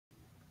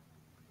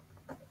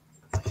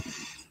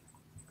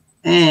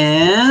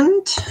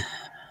And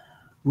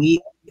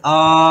we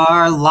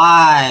are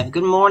live.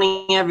 Good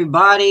morning,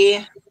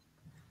 everybody.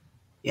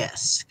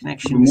 Yes,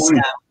 connection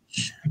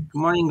established. Good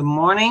morning, good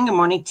morning. Good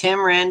morning,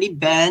 Tim, Randy,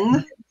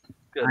 Ben,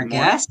 our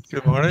guest.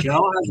 Good morning.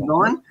 Joe, how's it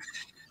going?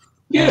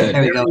 Yeah,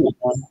 there we go.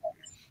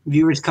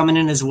 Viewers coming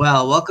in as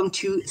well. Welcome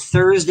to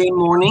Thursday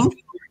morning,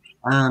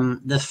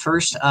 the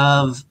 1st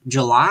of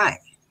July.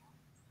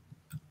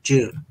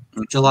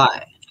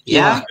 July.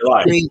 Yeah?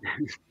 July.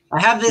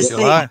 I have this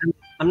July. thing.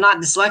 I'm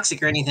not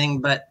dyslexic or anything,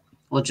 but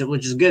which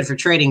is good for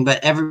trading.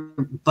 But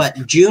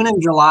June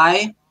and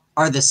July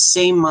are the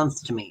same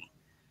month to me.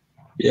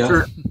 Yeah.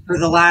 For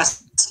the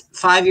last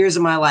 5 years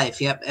of my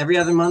life. Yep. Every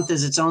other month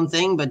is its own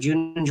thing, but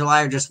June and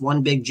July are just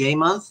one big J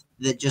month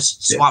that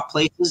just swap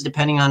places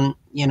depending on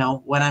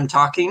when I'm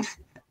talking.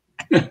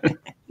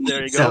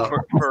 There you go.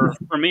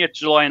 For me, it's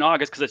July and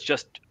August because it's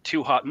just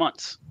 2 hot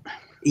months.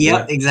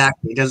 Yep,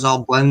 exactly. It just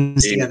all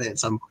blends together at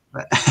some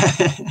point.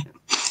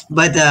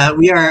 But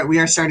we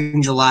are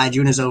starting July.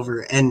 June is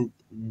over, and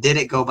did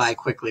it go by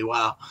quickly?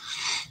 Wow.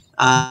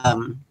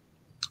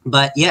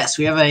 But yes,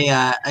 we have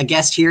a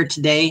guest here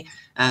today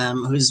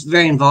who's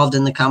very involved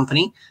in the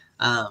company.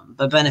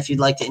 But Ben, if you'd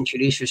like to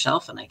introduce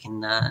yourself, and I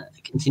can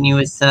continue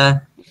with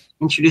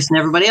introducing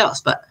everybody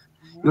else. But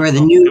you are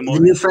the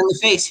new friendly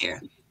face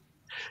here.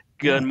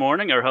 Good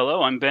morning, or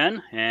hello, I'm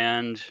Ben,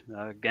 and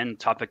again,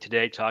 topic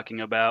today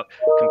talking about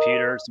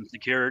computers and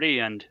security,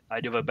 and I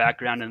do have a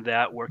background in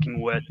that,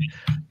 working with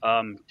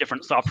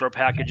different software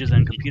packages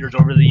and computers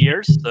over the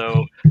years.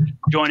 So,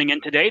 joining in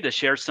today to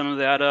share some of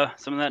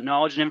that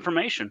knowledge and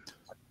information.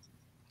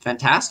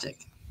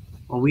 Fantastic.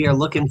 Well, we are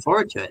looking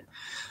forward to it.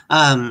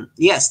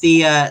 Yes,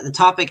 the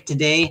topic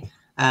today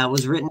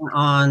was written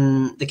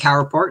on the Cow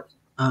Report,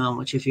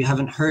 which, if you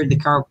haven't heard, the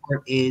Cow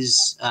Report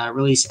is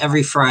released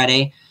every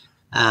Friday.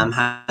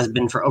 Has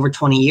been for over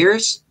 20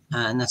 years,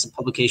 and that's a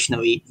publication that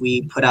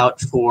we put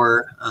out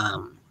for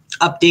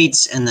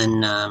updates and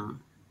then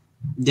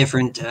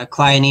different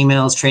client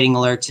emails, trading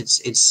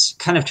alerts. It's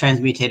kind of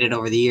transmutated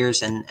over the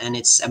years, and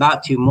it's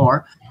about to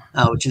more,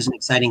 which is an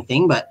exciting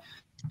thing. But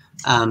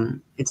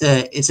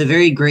it's a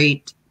very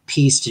great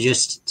piece to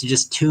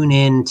just tune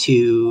in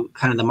to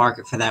kind of the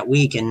market for that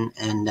week and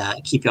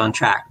keep you on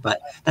track.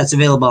 But that's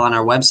available on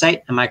our website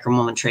at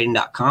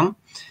micromomenttrading.com,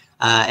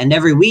 and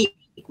every week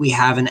we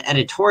have an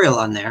editorial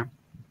on there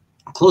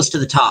close to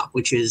the top,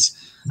 which is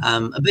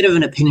a bit of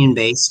an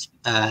opinion-based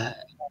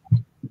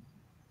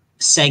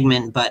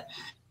segment, but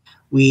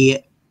we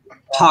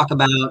talk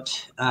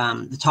about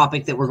the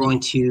topic that we're going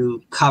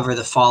to cover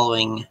the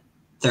following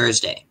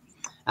Thursday.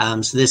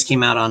 So this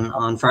came out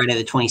on Friday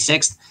the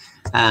 26th.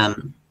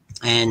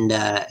 And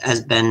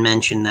as Ben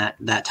mentioned,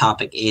 that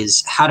topic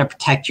is how to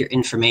protect your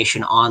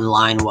information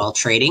online while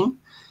trading.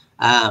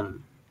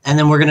 And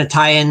then we're going to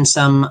tie in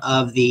some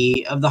of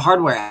the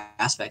hardware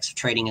aspects of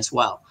trading as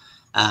well.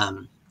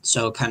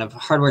 So kind of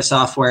hardware,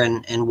 software,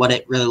 and what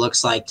it really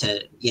looks like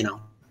to,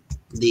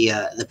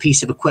 the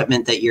piece of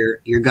equipment that you're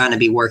going to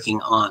be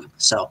working on.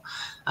 So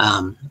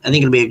I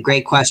think it'll be a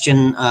great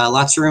question.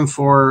 Lots of room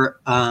for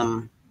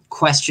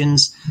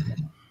questions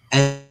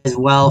as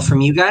well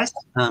from you guys.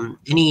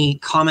 Any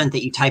comment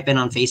that you type in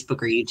on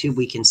Facebook or YouTube,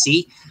 we can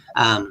see.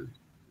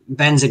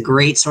 Ben's a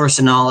great source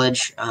of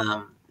knowledge.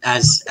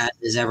 As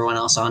is everyone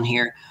else on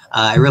here.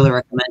 I really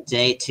recommend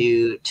today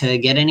to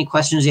get any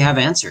questions you have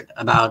answered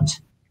about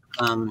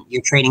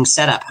your trading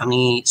setup, how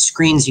many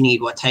screens you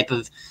need, what type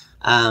of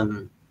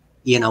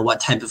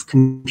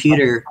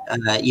computer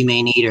you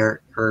may need,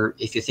 or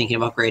if you're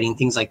thinking of upgrading,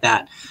 things like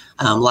that.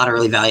 A lot of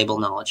really valuable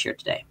knowledge here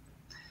today.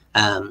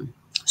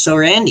 So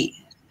Randy,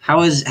 how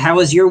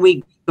was your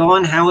week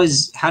going? How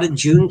did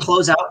June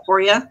close out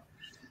for you?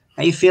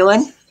 How you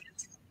feeling?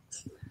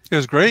 It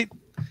was great.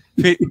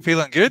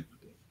 Feeling good.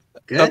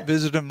 Good.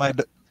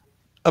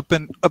 Up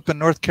in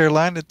North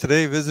Carolina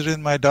today,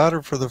 visiting my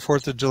daughter for the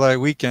 4th of July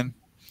weekend.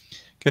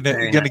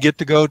 Gonna get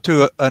to go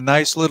to a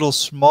nice little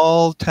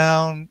small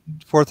town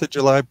 4th of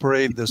July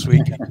parade this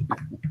weekend.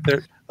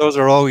 Those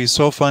are always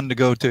so fun to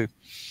go to.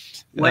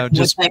 What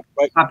type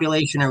of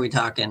population are we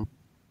talking?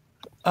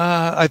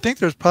 I think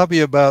there's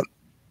probably about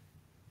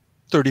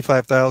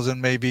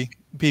 35,000 maybe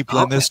people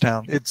in this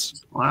town.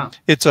 It's like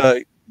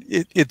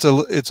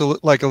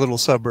a little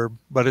suburb,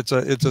 but it's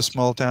a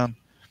small town.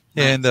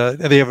 And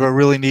they have a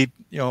really neat,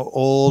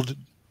 old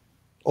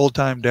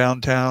time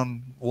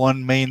downtown,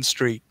 one main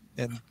street,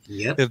 and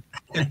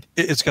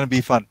it's going to be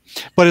fun.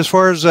 But as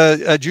far as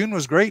June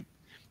was great.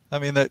 I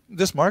mean,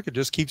 this market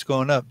just keeps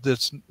going up.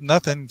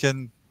 Nothing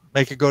can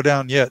make it go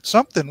down yet.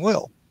 Something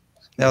will.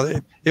 Now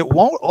it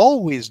won't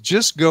always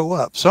just go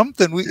up.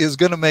 Something is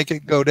going to make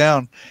it go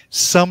down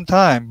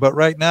sometime. But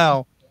right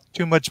now,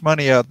 too much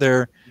money out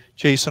there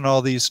chasing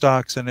all these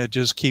stocks, and it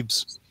just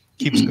keeps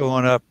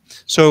going up.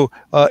 So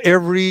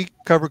every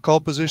covered call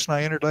position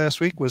I entered last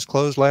week was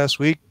closed last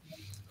week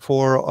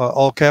for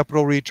all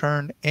capital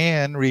return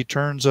and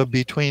returns of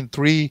between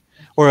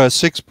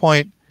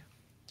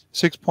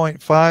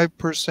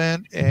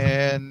 6.5%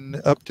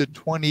 and up to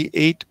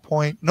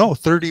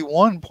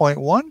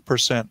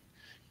 31.1%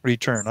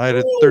 return. I had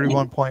a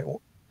 31.1,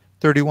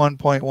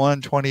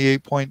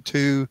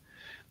 28.2,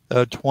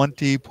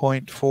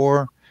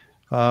 20.4,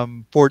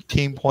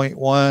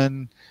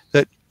 14.1.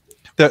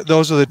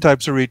 Those are the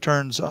types of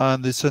returns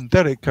on the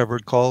synthetic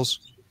covered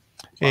calls.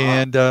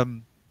 And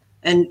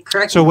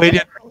correct. So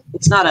wait,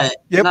 it's not a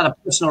not a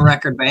personal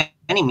record by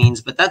any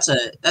means, but that's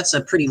a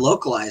pretty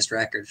localized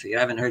record for you. I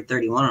haven't heard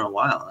 31 in a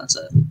while. That's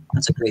a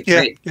great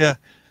trade. Yeah.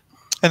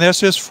 And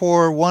that's just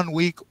for 1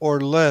 week or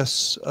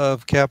less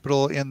of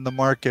capital in the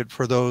market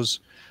for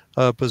those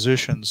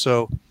positions.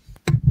 So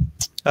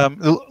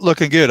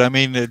looking good. I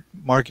mean, the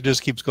market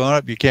just keeps going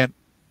up. You can't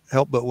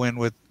help but win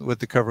with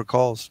the covered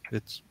calls.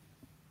 It's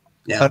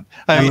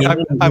I'm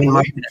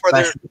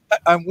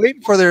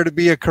waiting for there to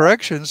be a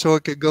correction so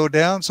it could go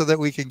down so that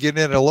we can get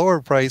in at a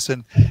lower price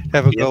and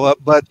have it go up.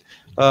 But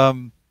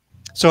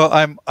so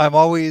I'm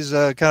always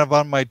kind of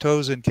on my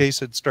toes in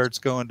case it starts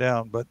going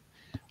down. But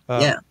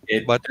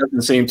it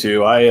doesn't seem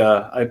to.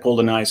 I pulled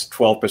a nice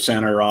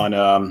 12%er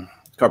on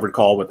covered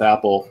call with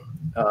Apple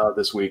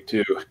this week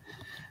too.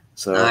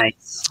 So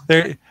nice.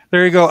 There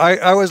you go.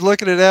 I was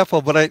looking at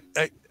Apple, but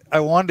I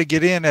wanted to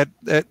get in at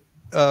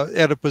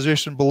a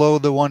position below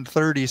the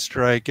 130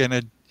 strike,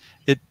 and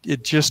it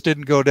just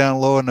didn't go down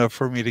low enough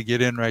for me to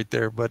get in right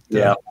there. But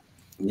yeah.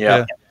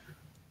 Go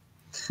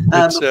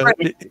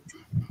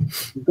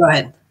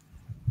ahead.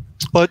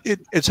 But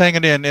it's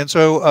hanging in, and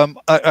so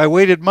I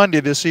waited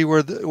Monday to see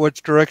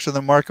which direction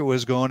the market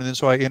was going, and then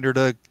so I entered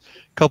a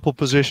couple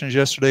positions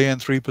yesterday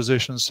and 3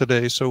 positions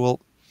today. So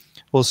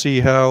we'll see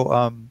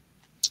how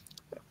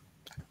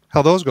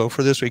those go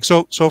for this week.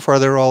 So far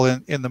they're all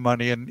in the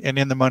money, and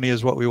in the money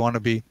is what we want to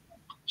be.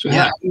 So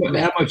how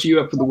much are you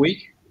up for the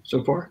week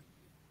so far?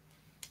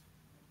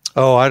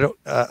 Oh, I don't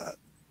know.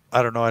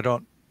 I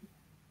don't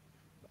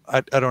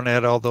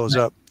add all those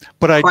up,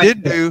 but I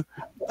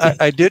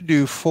did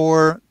do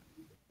 4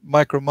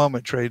 micro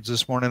moment trades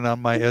this morning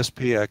on my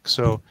SPX.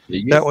 So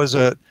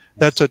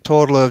that's a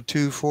total of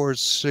 2, 4,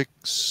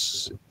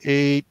 6,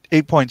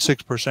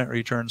 8.6%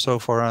 return so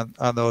far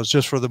on those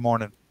just for the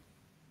morning.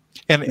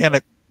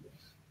 And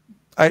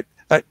I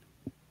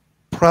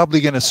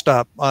probably going to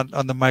stop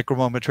on the micro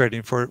moment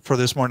trading for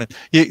this morning.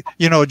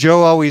 You know,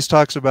 Joe always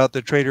talks about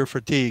the trader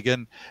fatigue,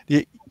 and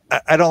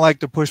I don't like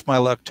to push my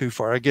luck too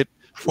far. I get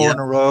 4 in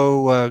a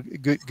row,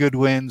 good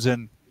wins,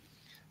 and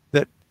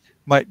that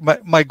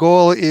my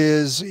goal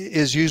is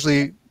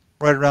usually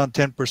right around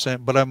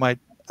 10%, but I might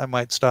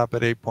stop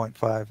at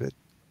 8.5.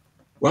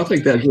 Well, I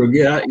think that's real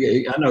good. I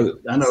know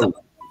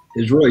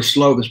it's really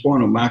slow this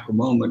morning on micro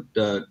moment.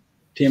 10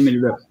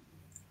 minutes up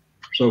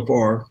so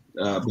far,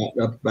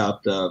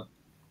 about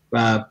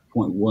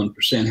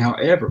 5.1%.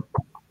 However,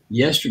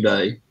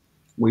 yesterday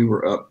we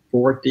were up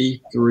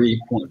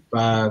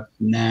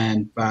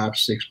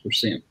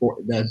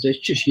 43.5956%. That's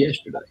just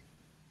yesterday.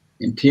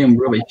 And Tim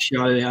really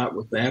shot it out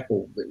with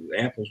Apple. The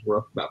apples were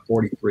up about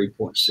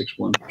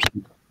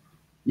 43.61%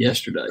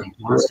 yesterday.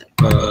 We're up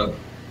about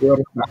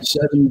over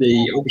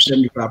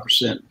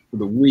 75% for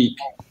the week.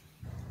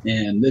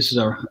 And this is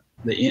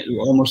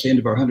almost the end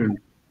of our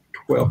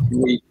 112th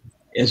week.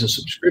 As a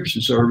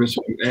subscription service,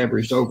 we've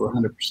averaged over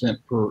 100%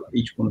 per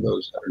each one of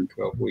those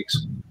 112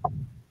 weeks.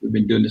 We've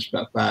been doing this for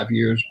about 5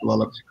 years. A lot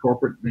of it's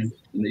corporate, and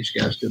these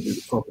guys still do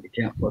the corporate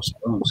account plus the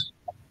bonus.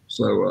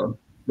 So,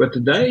 but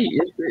today,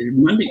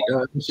 Monday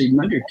or Tuesday,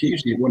 1 to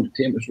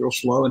 10 was real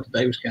slow, and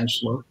today was kind of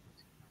slow.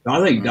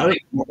 I think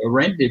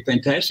Randy did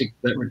fantastic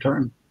with that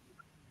return.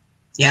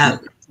 Yeah,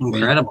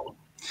 incredible.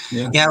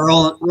 Yeah,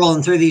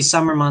 rolling through these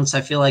summer months,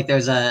 I feel like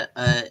there's a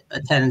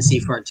tendency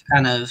for it to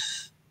kind of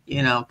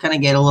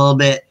get a little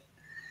bit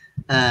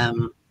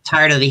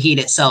tired of the heat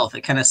itself.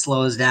 It kind of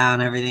slows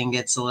down. Everything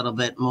gets a little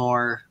bit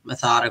more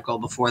methodical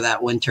before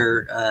that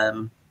winter,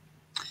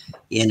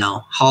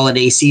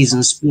 holiday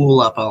season spool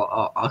up.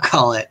 I'll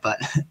call it.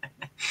 But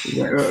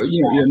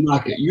you're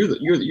not. You're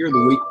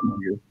the weak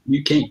one here.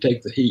 You can't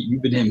take the heat.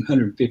 You've been having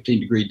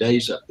 115-degree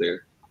days up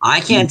there. I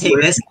can't take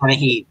this kind of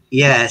heat.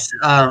 Yes.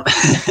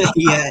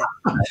 Yeah.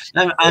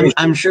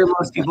 I'm sure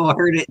most people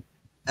heard it,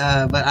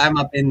 but I'm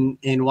up in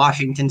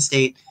Washington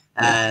State,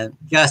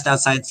 just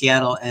outside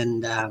Seattle,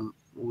 and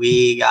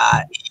we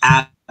got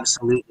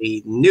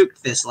absolutely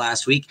nuked this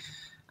last week.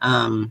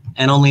 And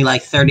only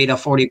like 30 to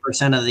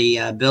 40% of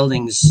the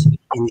buildings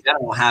in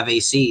general have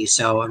AC.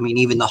 So, I mean,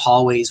 even the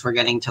hallways were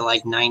getting to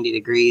like 90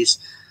 degrees.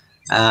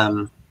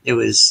 It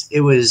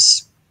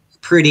was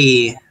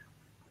pretty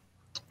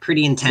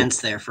intense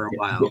there for a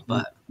while.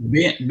 But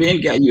Ben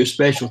got you a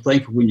special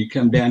thing for when you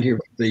come down here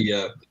for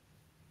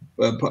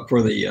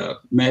the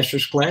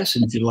master's class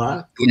in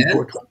July. Yeah.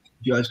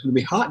 It's going to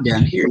be hot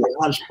down here, the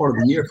hottest part of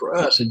the year for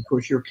us. And of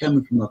course, you're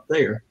coming from up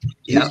there.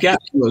 Yeah. He's got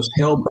those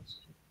helmets,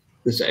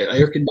 this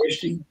air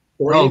conditioning.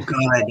 Oh,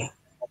 God.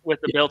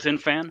 With the built-in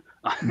fan.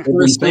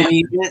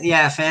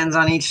 Yeah, fans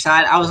on each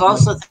side. I was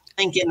also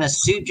thinking a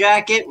suit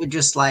jacket with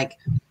just like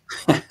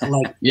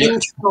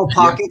internal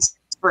pockets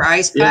for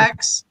ice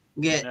packs.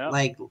 Get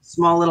like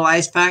small little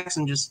ice packs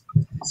and just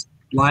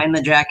line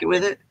the jacket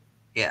with it.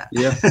 Yeah.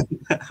 Yeah.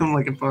 I'm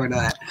looking forward to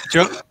that.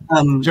 Joe,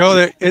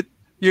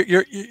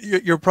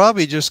 You're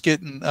probably just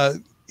getting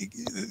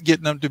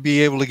them to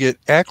be able to get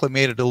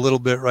acclimated a little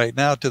bit right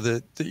now to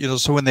the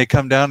so when they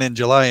come down in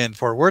July in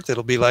Fort Worth,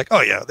 it'll be like,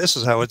 oh yeah, this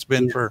is how it's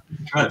been for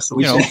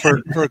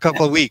for a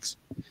couple of weeks.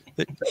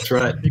 That's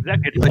right.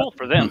 Exactly. It's cool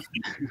for them.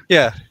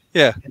 Yeah.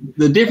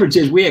 The difference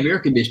is we have air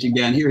conditioning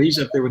down here. He's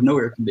up there with no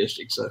air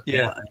conditioning. So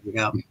yeah, there you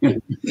go.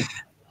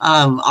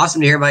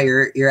 Awesome to hear about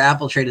your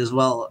Apple trade as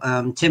well.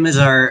 Tim is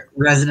our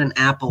resident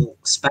Apple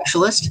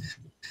specialist.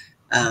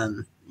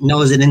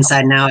 Knows it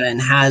inside and out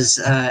and has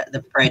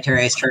the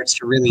proprietary ice charts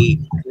to really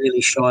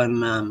show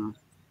him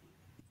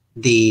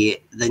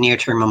the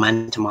near-term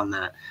momentum on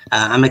that.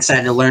 I'm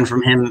excited to learn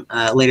from him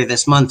later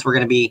this month. We're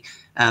going to be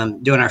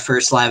doing our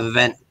first live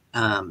event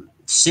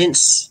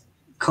since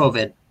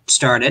COVID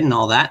started and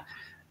all that.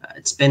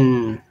 It's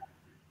been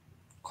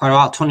quite a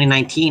while.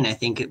 2019, I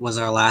think it was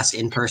our last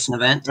in-person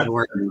event. I'm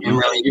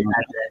really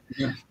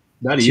excited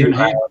about a year and a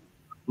half.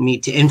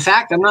 Meet. In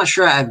fact, I'm not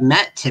sure I've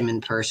met Tim in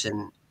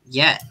person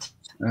yet.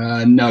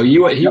 No, he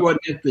wasn't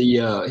at the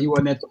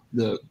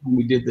when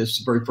we did this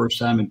the very first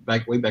time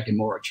way back in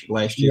March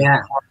last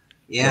year.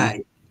 Yeah.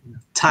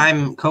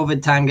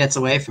 COVID time gets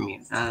away from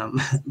you.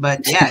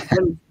 But yeah,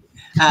 Tim,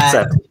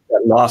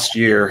 that lost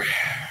year.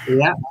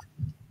 Yeah,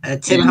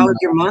 Tim, how was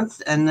your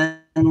month? And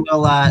then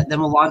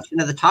we'll launch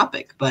into the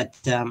topic. But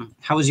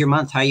how was your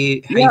month? How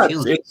you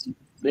feeling?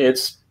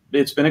 It's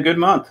been a good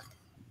month.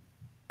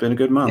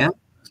 Yeah.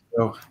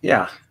 So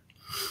yeah.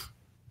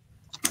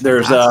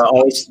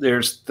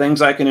 There's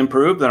things I can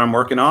improve that I'm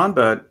working on,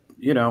 but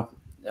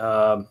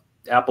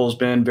Apple's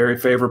been very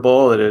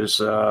favorable. It has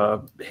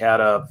had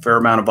a fair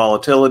amount of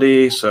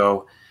volatility,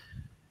 so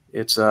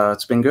it's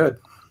been good.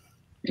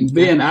 And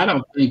Ben, I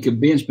don't think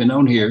Ben's been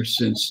on here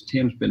since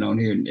Tim's been on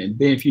here. And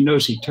Ben, if you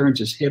notice, he turns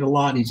his head a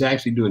lot. He's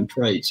actually doing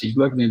trades. He's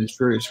looking at his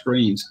various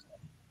screens,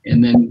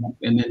 and then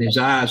his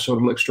eyes sort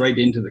of look straight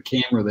into the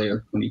camera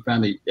there when he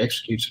finally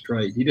executes a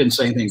trade. He didn't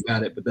say anything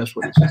about it, but that's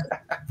what it says.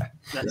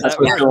 That's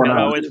what's going on.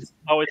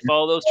 Always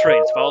follow those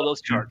trades, follow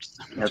those charts.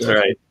 That's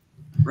right.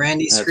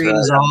 Randy's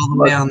screen's all the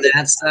way on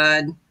that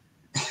side.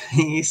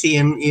 You see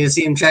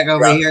him check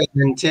over here, and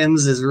then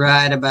Tim's is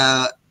right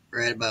about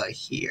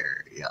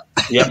here.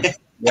 Yep.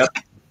 Yeah,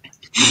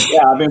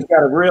 I've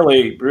got a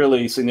really,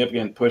 really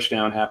significant push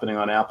down happening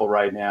on Apple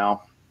right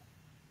now.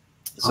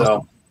 So,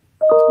 awesome.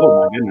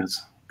 Oh my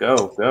goodness,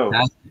 go.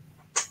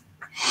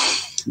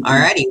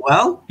 Alrighty,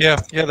 well. Yeah,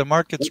 the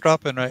market's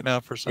dropping right now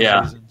for some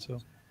reason. So.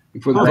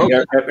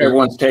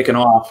 Everyone's taking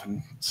off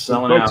and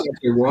selling out. If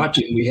you're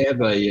watching, we have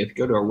if you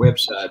go to our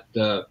website,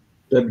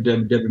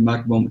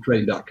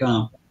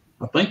 www.micromomenttrading.com,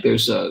 I think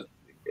there's at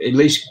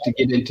least to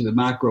get into the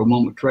micro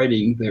moment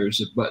trading,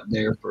 there's a button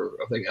there for,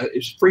 I think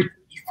it's free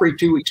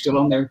 2 weeks still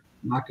on there,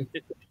 Micah?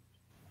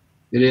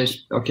 It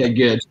is? Okay,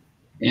 good.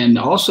 And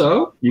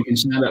also, you can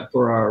sign up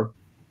for our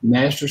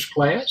master's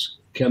class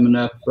coming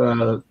up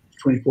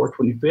 24th,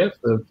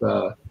 25th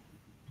of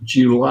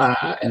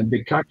July, and a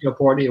big cocktail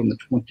party on the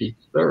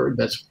 23rd.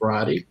 That's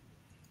Friday.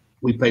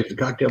 We pay for the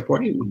cocktail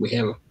party. We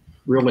have a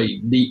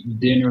really neat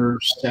dinner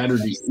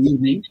Saturday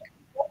evening,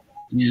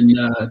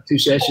 and 2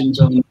 sessions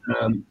on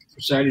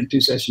Saturday,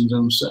 2 sessions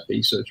on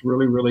Sunday. So it's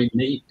really, really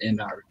neat. And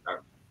our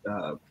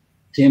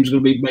Tim's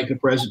going to be making a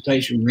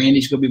presentation.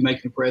 Randy's going to be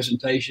making a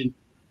presentation.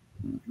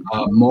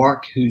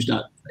 Mark, who's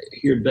not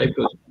here today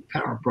because of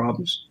power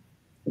problems,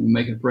 will be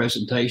making a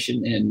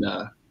presentation. And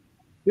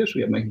yes,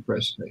 we are making a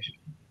presentation.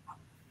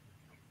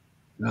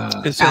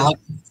 Is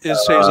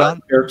Cezanne?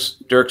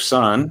 Dirk's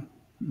son.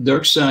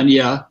 Dirk's son,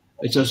 yeah.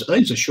 I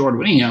think it's a short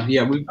one. Anyhow,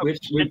 yeah. And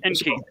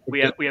Keith.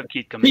 We have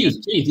Keith coming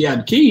in. Keith,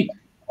 yeah. Keith,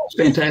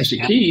 fantastic.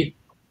 Yeah. Keith,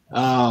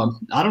 I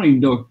don't even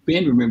know if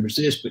Ben remembers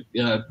this, but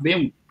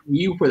Ben,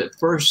 you were the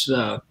first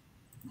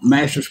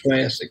master's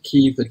class that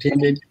Keith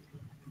attended,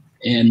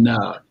 and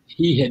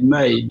he had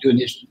made, doing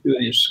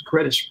his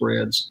credit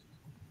spreads,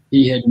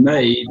 he had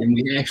made, and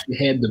we actually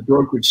had the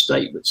brokerage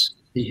statements.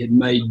 He had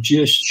made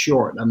just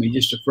short,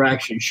 just a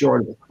fraction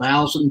short of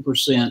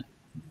 1,000%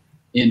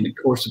 in the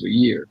course of a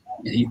year.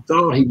 And he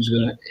thought he was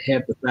going to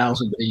have the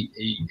 1,000, but he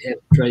had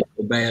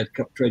a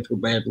couple trades go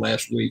bad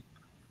last week.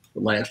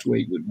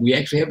 We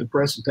actually have the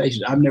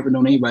presentation. I've never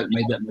known anybody that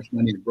made that much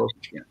money in a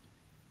brokerage account.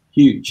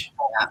 Huge.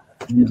 Yeah.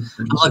 I'm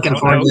looking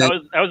forward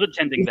to I was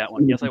attending that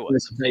one. Yes, I was.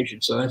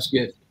 Presentation, so that's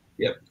good.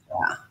 Yep.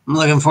 Yeah. I'm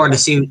looking forward to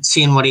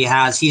seeing what he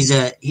has. He's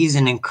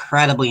an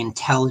incredibly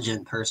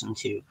intelligent person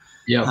too.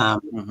 Yeah.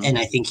 And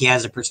I think he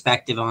has a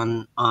perspective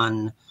on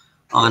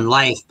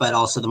life, but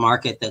also the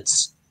market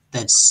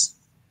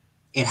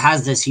it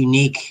has this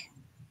unique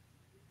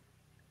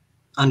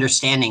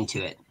understanding to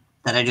it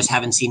that I just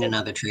haven't seen in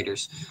other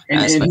traders.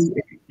 And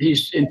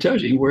he's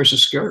intelligent. He wears a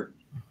skirt,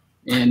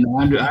 and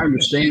I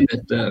understand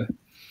that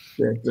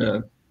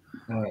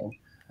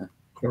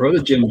our other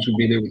gentlemen would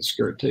be there with a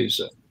skirt too.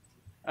 So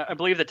I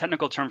believe the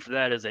technical term for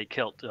that is a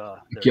kilt. Kilt.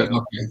 Okay.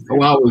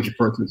 Oh, I always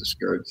refer to the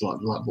skirt. It's a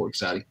lot more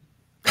exciting.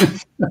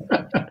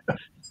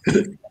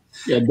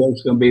 Yeah,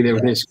 Doug's going to be there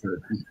with his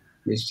skirt.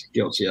 His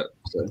kilts, yep.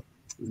 So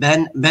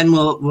Ben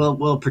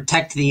will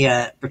protect the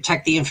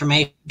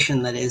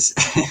information that is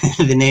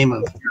the name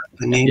of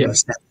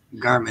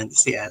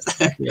garments. Yes.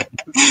 Yeah.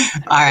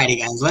 All righty,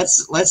 guys.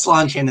 Let's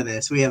launch into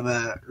this. We have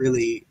a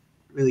really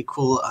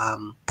cool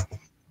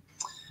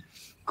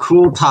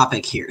cool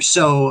topic here.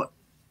 So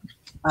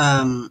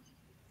let's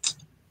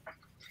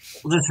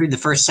read the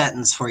first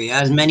sentence for you.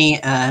 As many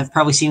have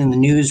probably seen in the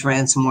news,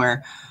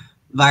 ransomware,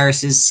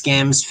 viruses,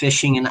 scams,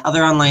 phishing, and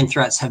other online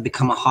threats have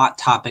become a hot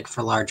topic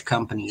for large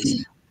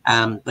companies.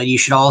 But you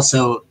should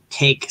also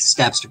take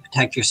steps to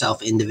protect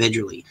yourself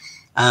individually.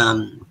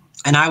 And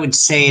I would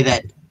say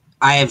that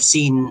I have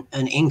seen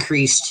an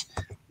increased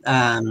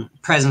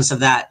presence of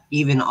that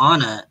even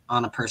on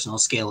a personal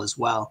scale as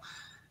well,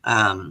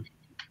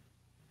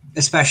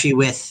 especially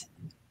with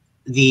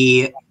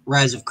the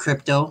rise of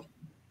crypto.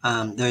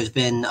 There's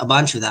been a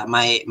bunch of that.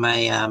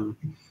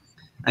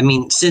 I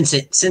mean, since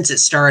it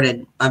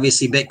started,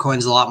 obviously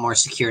Bitcoin's a lot more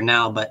secure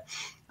now, but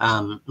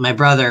my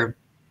brother,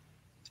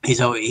 he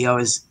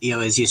always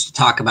used to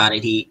talk about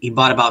it. He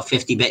bought about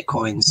 50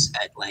 Bitcoins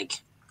at like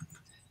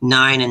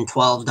 $9 and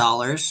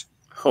 $12,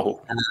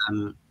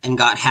 and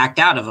got hacked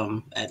out of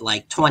them at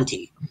like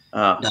 $20.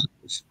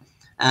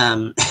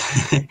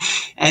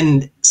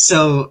 And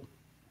so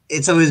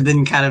it's always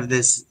been kind of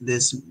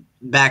this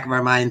back of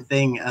our mind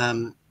thing.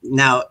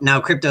 Now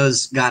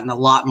crypto's gotten a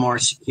lot more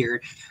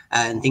secure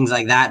and things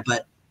like that,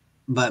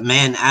 but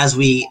man, as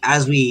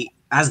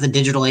the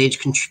digital age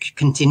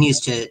continues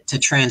to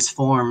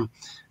transform,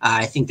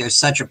 I think there's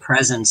such a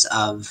presence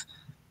of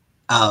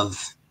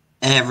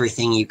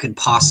everything you could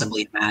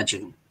possibly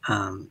imagine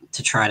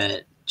to try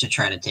to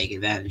take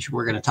advantage.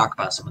 We're going to talk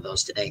about some of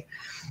those today,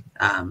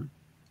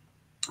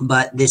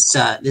 but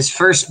this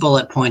first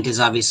bullet point is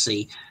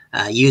obviously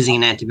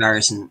using an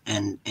antivirus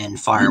and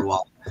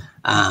firewall,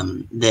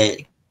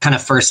 the kind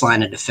of first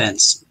line of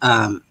defense.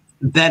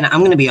 Ben, I'm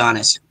going to be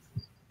honest.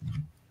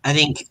 I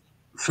think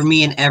for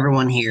me and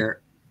everyone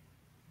here,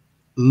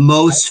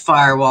 most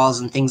firewalls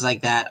and things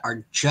like that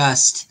are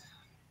just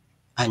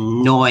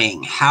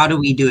annoying. How do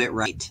we do it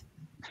right?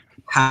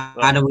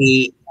 How do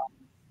we?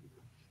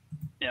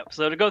 Yeah.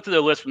 So to go through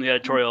the list from the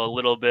editorial a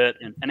little bit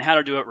and how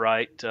to do it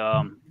right,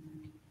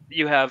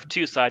 you have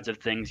two sides of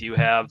things. You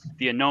have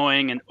the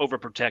annoying and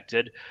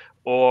overprotected,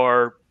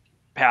 or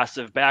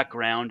passive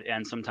background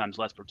and sometimes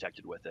less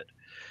protected with it.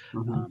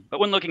 But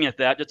when looking at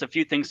that, just a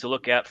few things to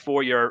look at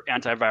for your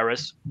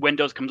antivirus.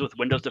 Windows comes with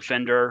Windows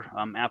Defender.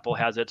 Apple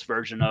has its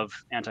version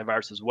of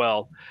antivirus as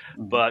well.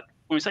 But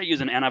when we say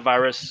use an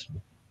antivirus,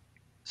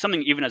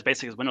 something even as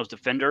basic as Windows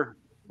Defender,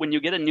 when you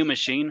get a new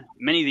machine,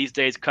 many these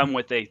days come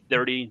with a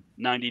 30,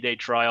 90-day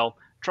trial.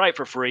 Try it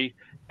for free.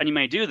 And you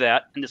may do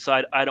that and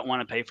decide, I don't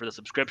want to pay for the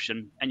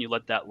subscription, and you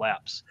let that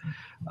lapse.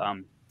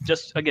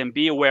 Just, again,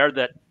 be aware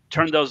that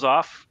turn those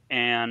off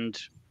and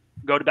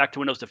go back to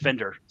Windows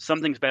Defender.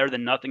 Something's better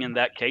than nothing in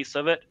that case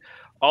of it.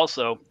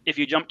 Also, if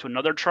you jump to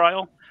another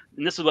trial,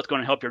 and this is what's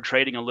going to help your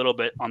trading a little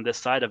bit on this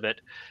side of it,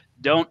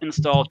 don't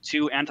install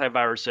two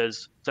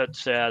antiviruses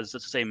such as,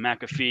 let's say,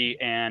 McAfee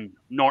and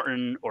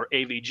Norton or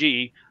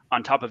AVG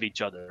on top of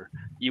each other.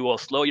 You will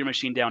slow your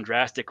machine down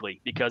drastically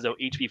because they'll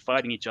each be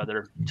fighting each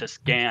other to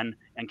scan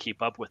and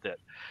keep up with it.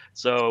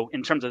 So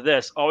in terms of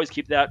this, always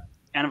keep that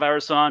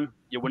antivirus on.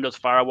 Your Windows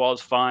firewall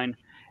is fine.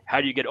 How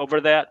do you get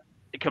over that?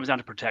 It comes down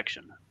to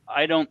protection.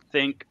 I don't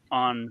think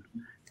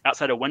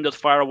outside of Windows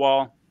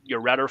firewall, your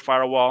router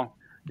firewall,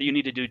 that you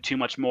need to do too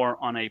much more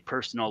on a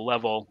personal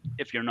level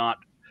if you're not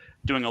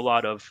doing a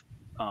lot of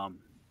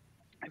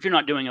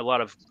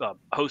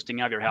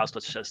hosting out of your house,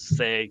 let's just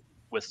say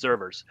with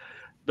servers.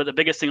 But the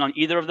biggest thing on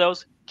either of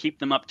those, keep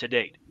them up to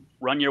date.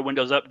 Run your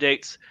Windows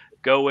updates,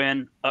 go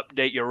in,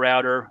 update your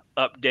router,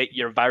 update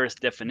your virus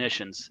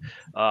definitions.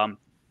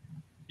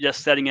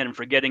 Just setting it and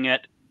forgetting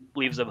it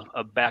leaves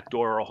a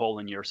backdoor or a hole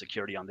in your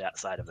security on that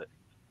side of it.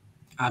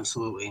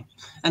 Absolutely.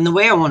 And the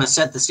way I want to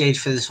set the stage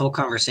for this whole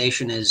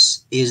conversation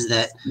is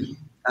that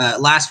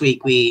last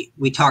week we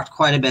talked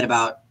quite a bit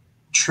about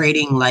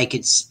trading like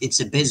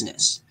it's a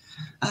business.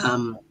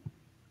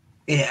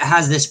 It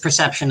has this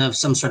perception of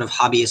some sort of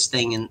hobbyist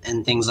thing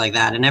and things like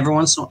that. And every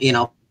once in a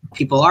while,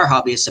 people are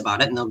hobbyists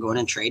about it and they'll go in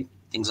and trade,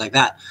 things like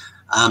that.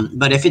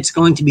 But if it's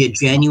going to be a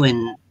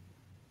genuine,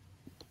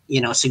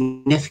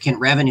 significant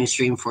revenue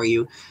stream for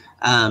you,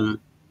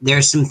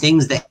 there's some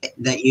things that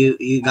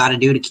you got to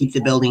do to keep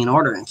the building in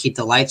order and keep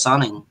the lights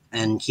on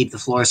and keep the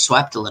floors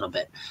swept a little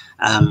bit,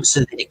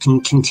 so that it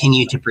can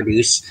continue to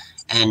produce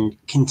and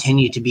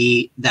continue to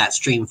be that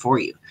stream for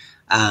you.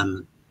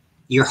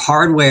 Your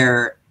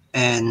hardware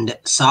and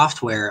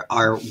software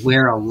are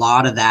where a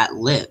lot of that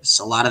lives,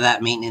 a lot of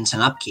that maintenance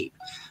and upkeep.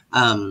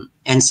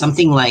 And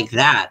something like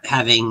that,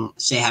 having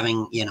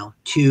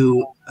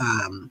two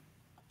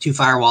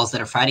firewalls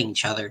that are fighting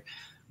each other,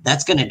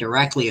 that's going to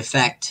directly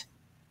affect.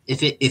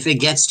 If it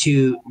gets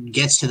to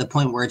the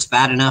point where it's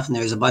bad enough and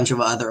there's a bunch of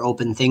other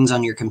open things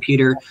on your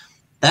computer,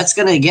 that's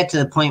going to get to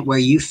the point where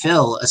you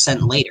fill a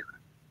cent later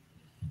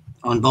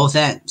on both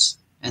ends.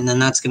 And then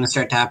that's going to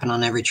start to happen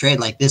on every trade.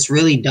 Like this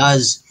really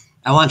does.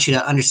 I want you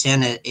to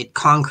understand that it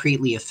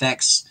concretely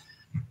affects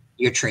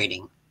you're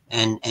trading,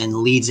 and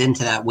leads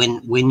into that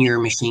when your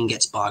machine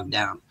gets bogged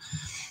down.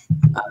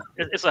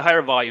 It's a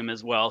higher volume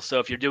as well. So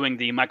if you're doing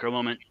the micro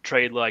moment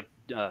trade like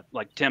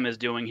Tim is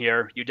doing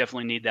here, you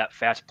definitely need that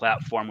fast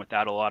platform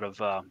without a lot of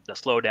the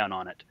slowdown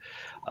on it.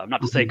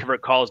 Not to say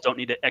convert calls don't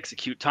need to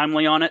execute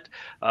timely on it,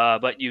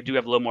 but you do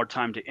have a little more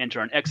time to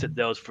enter and exit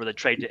those for the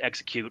trade to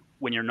execute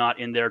when you're not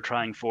in there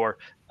trying for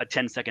a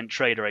 10-second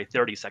trade or a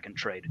 30-second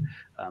trade.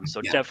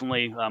 So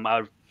definitely I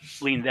would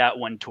lean that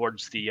one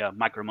towards the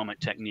micro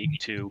moment technique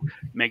to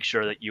make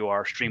sure that you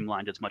are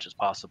streamlined as much as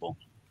possible.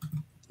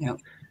 Yep.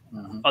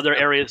 Other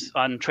areas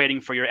on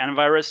trading for your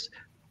antivirus,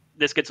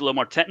 this gets a little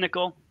more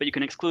technical, but you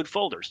can exclude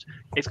folders.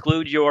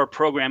 Exclude your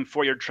program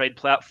for your trade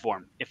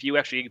platform. If you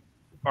actually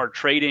are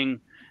trading,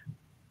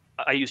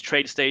 I use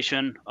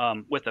TradeStation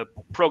with a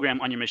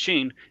program on your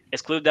machine,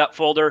 exclude that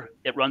folder.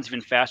 It runs even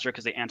faster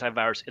because the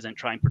antivirus isn't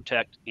trying to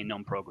protect a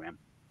known program.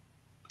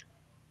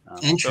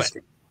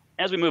 Interesting.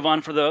 So as we move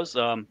on for those,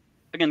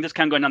 again, this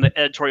kind of going down the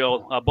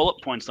editorial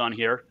bullet points on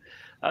here.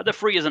 The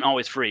free isn't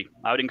always free.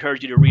 I would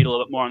encourage you to read a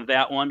little bit more on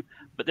that one.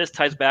 But this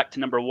ties back to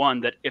number one,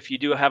 that if you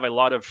do have a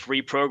lot of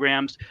free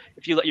programs,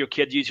 if you let your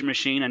kids use your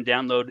machine and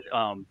download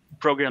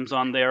programs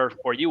on there,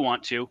 or you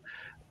want to,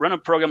 run a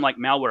program like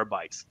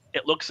Malwarebytes.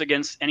 It looks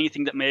against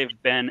anything that may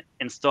have been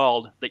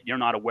installed that you're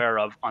not aware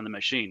of on the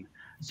machine.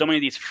 So many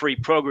of these free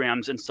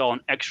programs install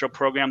an extra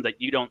program that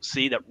you don't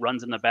see that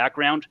runs in the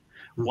background.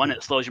 One,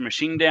 it slows your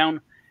machine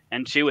down.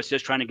 And two, it's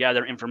just trying to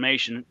gather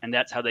information. And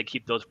that's how they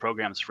keep those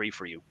programs free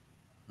for you.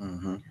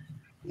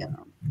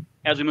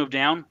 As we move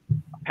down,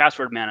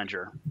 password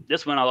manager.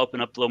 This one I'll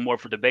open up a little more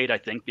for debate, I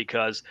think,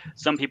 because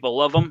some people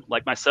love them,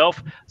 like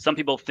myself. Some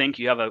people think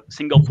you have a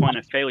single point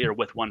of failure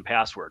with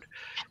 1Password.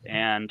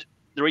 And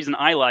the reason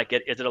I like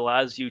it is it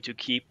allows you to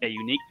keep a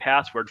unique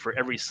password for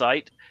every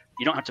site.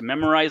 You don't have to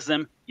memorize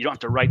them. You don't have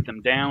to write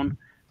them down.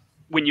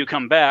 When you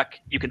come back,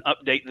 you can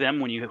update them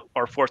when you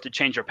are forced to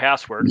change your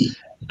password.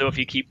 So if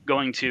you keep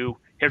going to,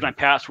 here's my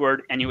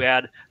password, and you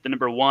add the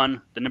number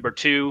 1, the number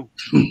 2,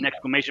 an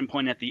exclamation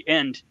point at the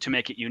end to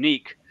make it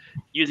unique,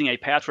 using a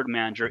password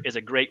manager is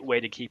a great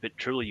way to keep it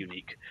truly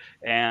unique.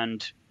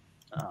 And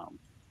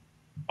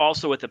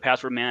also with the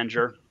password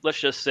manager, let's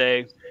just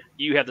say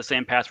you have the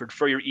same password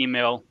for your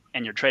email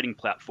and your trading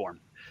platform.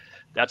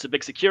 That's a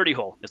big security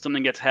hole. If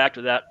something gets hacked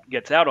or that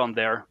gets out on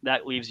there,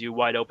 that leaves you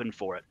wide open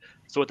for it.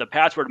 So with the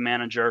password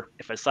manager,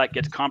 if a site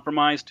gets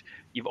compromised,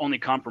 you've only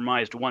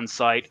compromised one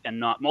site and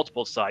not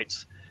multiple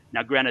sites.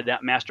 Now, granted,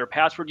 that master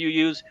password you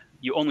use,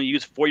 you only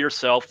use for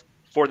yourself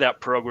for that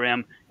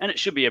program, and it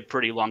should be a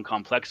pretty long,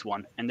 complex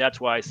one. And that's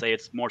why I say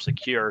it's more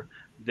secure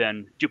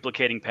than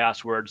duplicating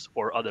passwords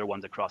or other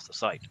ones across the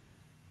site.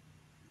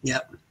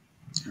 Yep.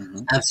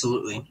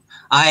 Absolutely.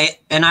 I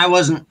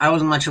wasn't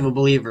much of a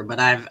believer, but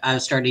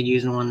I've started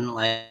using one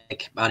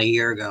like about a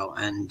year ago,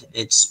 and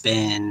it's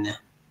been,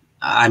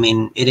 I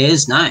mean, it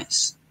is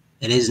nice.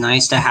 It is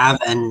nice to have,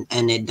 and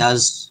it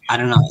does, I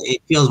don't know,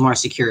 it feels more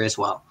secure as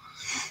well.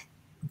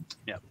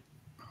 Yeah.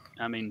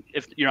 I mean,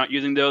 if you're not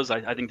using those,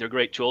 I think they're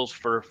great tools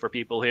for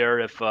people here.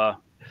 If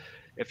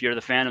you're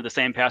the fan of the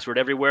same password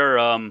everywhere,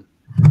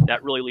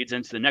 that really leads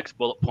into the next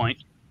bullet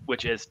point,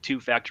 which is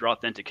two-factor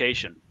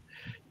authentication,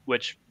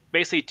 which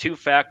basically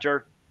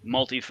two-factor,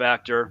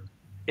 multi-factor.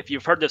 If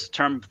you've heard this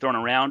term thrown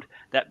around,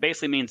 that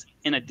basically means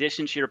in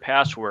addition to your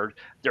password,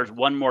 there's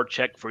one more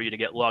check for you to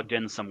get logged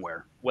in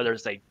somewhere, whether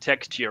it's a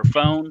text to your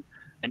phone,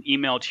 an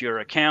email to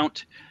your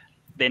account.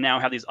 They now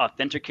have these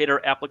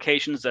authenticator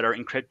applications that are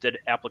encrypted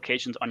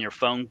applications on your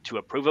phone to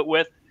approve it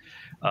with,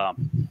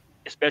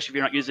 especially if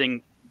you're not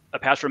using a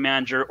password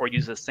manager or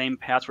use the same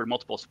password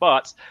multiple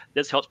spots.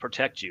 This helps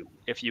protect you.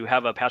 If you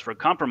have a password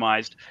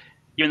compromised,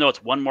 even though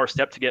it's one more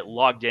step to get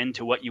logged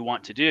into what you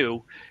want to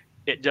do,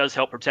 it does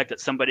help protect that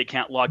somebody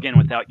can't log in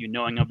without you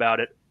knowing about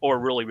it, or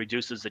really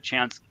reduces the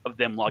chance of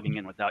them logging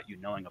in without you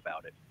knowing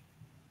about it.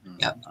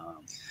 Yep.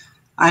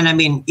 And I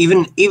mean,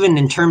 even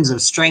in terms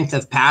of strength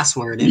of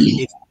password,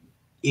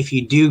 if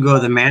you do go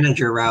the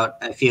manager route,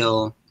 I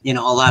feel, you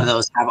know, a lot of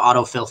those have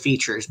autofill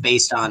features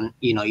based on,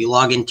 you know, you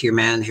log into your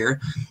manager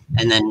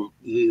and then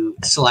you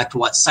select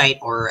what site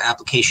or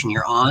application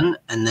you're on,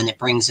 and then it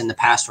brings in the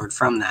password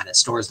from that. It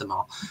stores them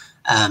all.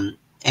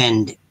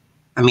 And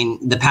I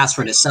mean, the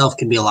password itself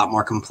can be a lot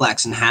more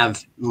complex and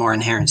have more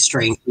inherent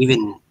strength,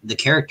 even the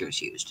characters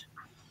used.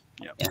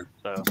 Yeah.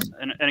 So,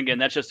 and again,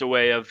 that's just a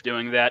way of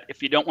doing that.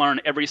 If you don't want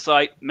on every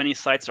site, many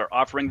sites are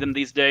offering them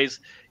these days.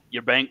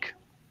 Your bank,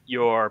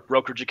 your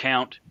brokerage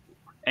account,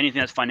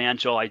 anything that's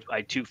financial,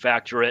 I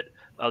two-factor it.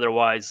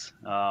 Otherwise,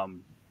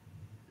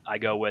 I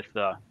go with,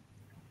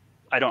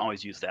 I don't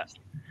always use that.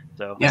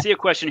 So yeah. I see a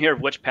question here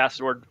of which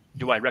password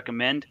do I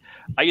recommend.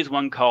 I use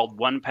one called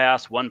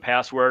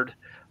OnePassword.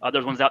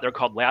 There's ones out there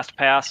called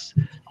LastPass.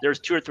 There's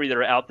 2 or 3 that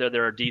are out there that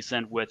are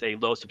decent with a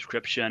low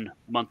subscription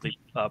monthly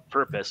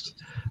purpose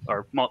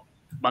or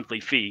monthly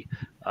fee.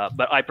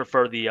 But I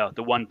prefer the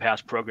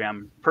OnePass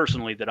program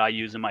personally that I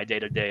use in my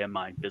day-to-day in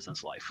my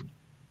business life.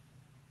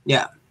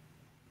 Yeah,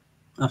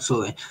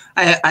 absolutely.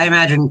 I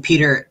imagine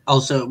Peter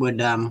also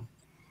would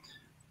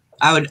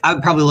I would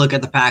probably look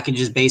at the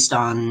packages based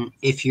on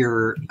if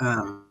you're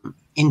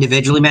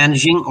individually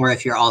managing or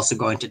if you're also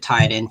going to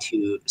tie it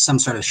into some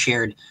sort of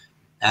shared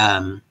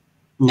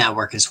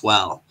network as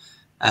well.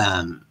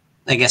 I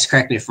guess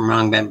correct me if I'm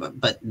wrong, Ben,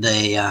 but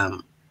they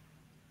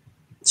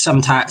some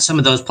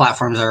of those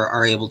platforms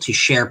are able to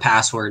share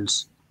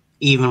passwords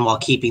even while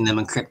keeping them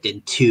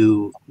encrypted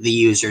to the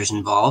users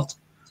involved.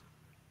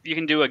 You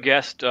can do a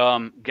guest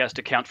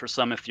account for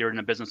some if you're in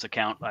a business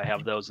account. I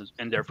have those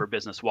in there for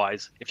business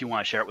wise. If you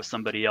want to share it with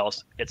somebody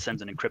else, it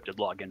sends an encrypted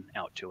login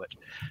out to it.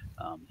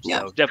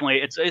 So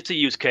definitely, it's a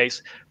use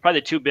case. Probably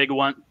the two big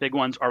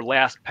ones are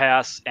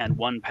LastPass and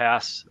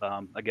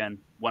OnePass. Again,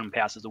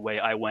 OnePass is the way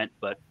I went,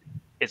 but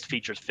its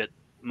features fit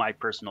my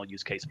personal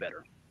use case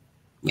better.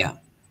 Yeah,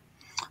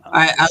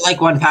 I like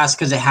OnePass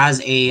because it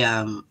has a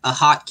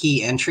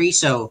hotkey entry.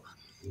 So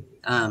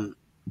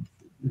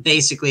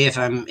basically, if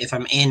I'm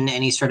in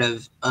any sort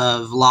of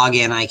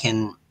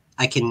login,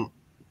 I can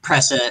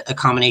press a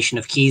combination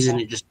of keys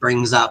and it just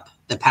brings up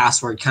the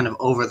password kind of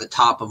over the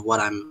top of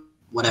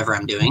whatever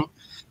I'm doing.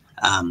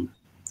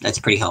 That's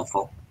pretty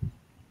helpful.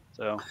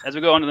 So as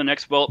we go on to the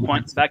next bullet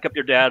point, back up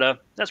your data.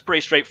 That's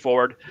pretty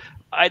straightforward.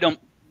 I don't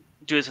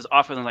do this as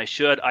often as I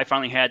should. I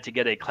finally had to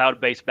get a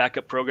cloud-based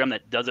backup program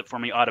that does it for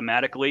me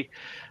automatically.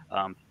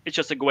 It's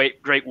just a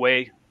great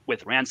way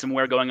with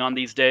ransomware going on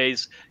these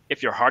days.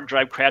 If your hard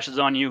drive crashes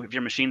on you, if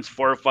your machine's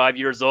 4 or 5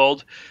 years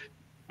old,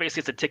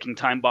 basically it's a ticking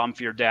time bomb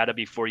for your data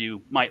before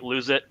you might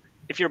lose it.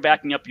 If you're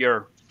backing up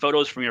your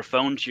photos from your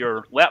phone to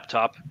your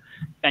laptop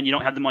and you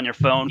don't have them on your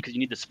phone because you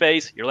need the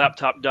space, your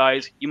laptop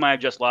dies, you might have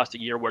just lost a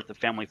year worth of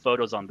family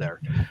photos on there.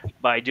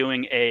 By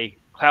doing a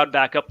cloud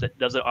backup that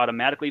does it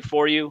automatically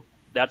for you,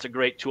 that's a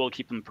great tool to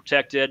keep them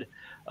protected.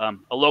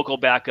 A local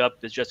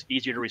backup is just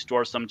easier to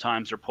restore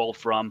sometimes or pull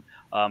from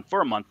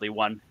for a monthly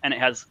one, and it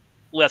has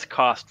less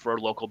cost for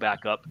a local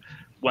backup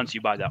once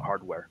you buy that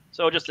hardware.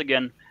 So just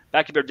again,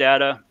 back up your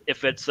data.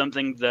 If it's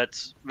something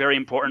that's very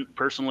important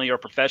personally or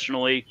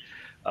professionally,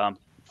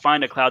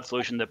 find a cloud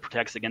solution that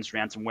protects against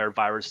ransomware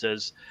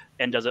viruses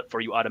and does it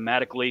for you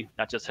automatically.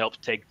 That just helps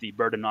take the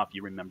burden off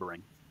you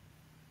remembering.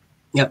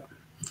 Yep,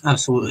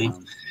 absolutely.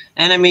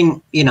 And I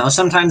mean,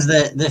 sometimes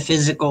the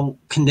physical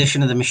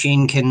condition of the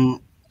machine can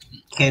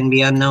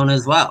be unknown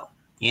as well.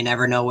 You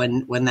never know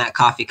when that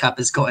coffee cup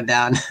is going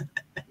down.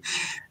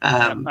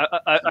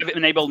 I've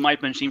enabled my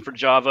machine for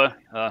Java,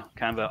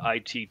 kind of an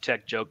IT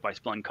tech joke by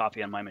spilling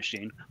coffee on my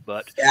machine,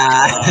 but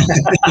yeah,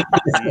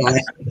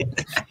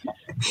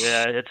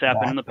 it's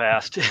happened in the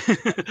past.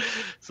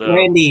 So,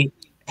 Randy,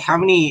 how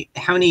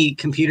many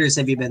computers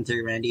have you been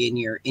through, Randy, in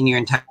your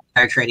entire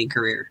trading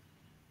career?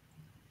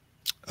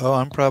 Oh,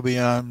 I'm probably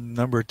on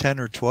number 10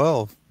 or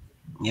 12.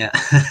 Yeah.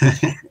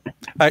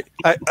 I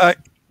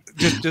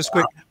just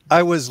quick.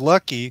 I was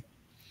lucky.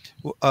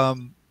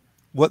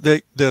 What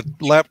the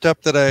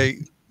laptop that I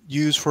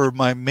use for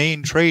my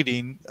main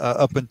trading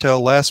up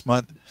until last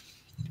month,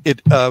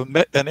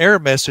 an error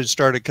message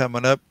started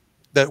coming up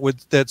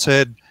that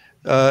said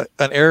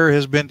an error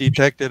has been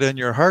detected in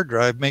your hard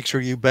drive. Make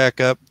sure you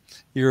back up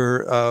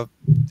your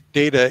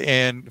data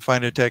and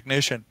find a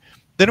technician.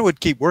 Then it would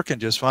keep working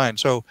just fine.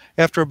 So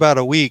after about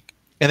a week,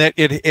 and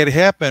it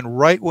happened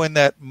right when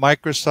that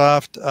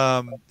Microsoft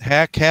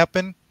hack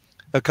happened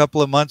a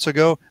couple of months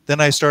ago, then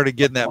I started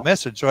getting that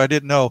message. So I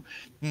didn't know,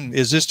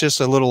 is this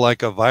just a little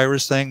like a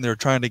virus thing? They're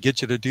trying to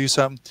get you to do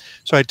something.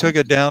 So I took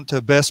it down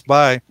to Best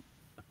Buy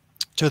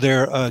to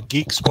their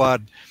Geek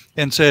Squad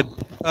and said,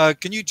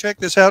 can you check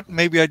this out?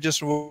 Maybe I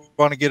just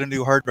want to get a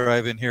new hard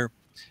drive in here.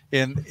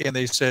 And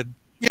they said,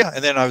 yeah.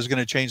 And then I was going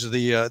to change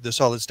the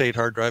solid state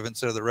hard drive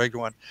instead of the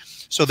regular one.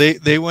 So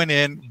they went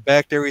in,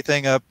 backed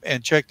everything up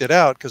and checked it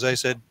out. Cause I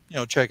said,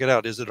 check it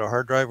out. Is it a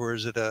hard drive or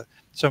is it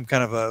some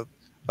kind of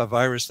a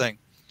virus thing?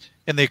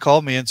 And they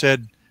called me and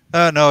said,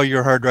 no,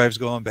 your hard drive's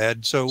going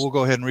bad. So we'll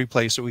go ahead and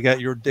replace it. We got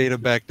your data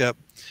backed up.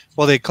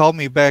 Well, they called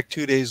me back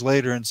 2 days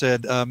later and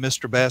said,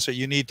 Mr. Bassett,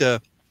 you need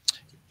to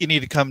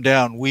come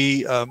down.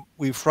 We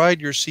fried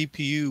your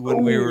CPU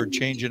when we were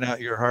changing out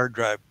your hard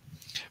drive.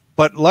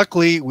 But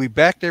luckily we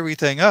backed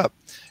everything up.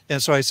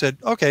 And so I said,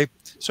 okay.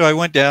 So I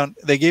went down,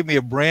 they gave me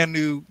a brand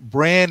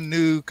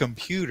new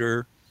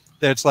computer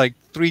that's like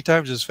 3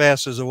 times as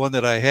fast as the one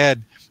that I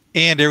had,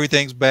 and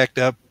everything's backed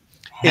up.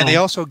 And they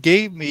also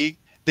gave me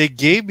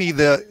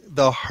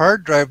the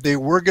hard drive they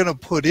were going to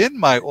put in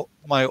my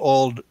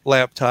old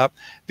laptop,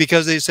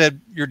 because they said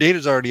your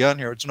data's already on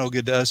here. It's no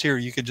good to us here.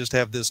 You can just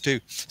have this too.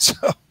 So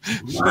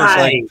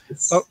Nice.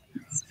 it's like,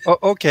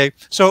 okay.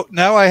 So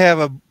now I have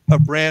a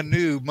brand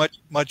new,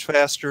 much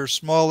faster,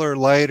 smaller,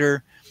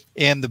 lighter,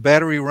 and the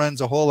battery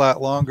runs a whole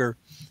lot longer.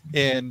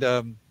 And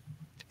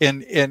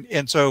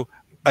so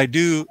I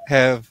do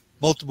have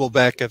multiple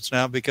backups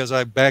now because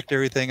I backed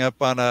everything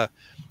up on a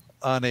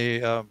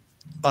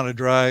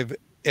drive,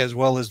 as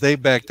well as they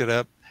backed it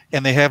up,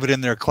 and they have it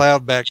in their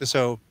cloud backed.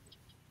 So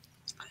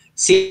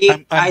see,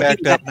 I'm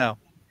backed up now.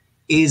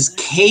 Is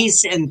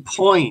case in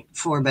point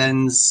for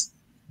Ben's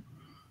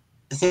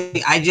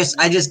thing. I just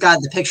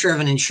got the picture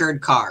of an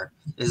insured car.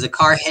 There's a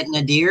car hitting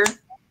a deer,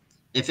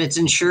 If it's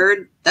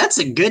insured, that's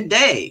a good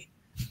day.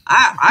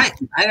 I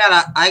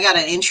got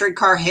an insured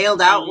car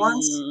hailed out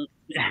once.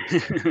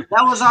 That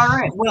was all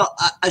right. Well,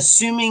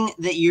 assuming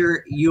that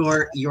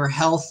your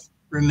health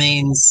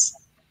remains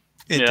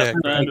intact,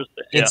 right?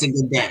 It's a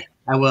good day.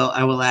 I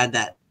will add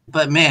that.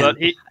 But man,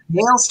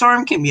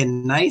 hailstorm can be a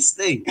nice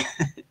thing.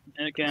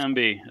 It can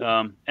be.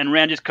 And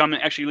Randy's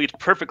comment actually leads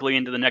perfectly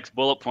into the next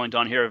bullet point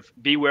on here of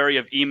be wary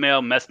of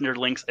email, messenger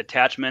links,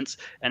 attachments.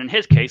 And in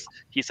his case,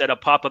 he said a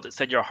pop-up that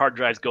said your hard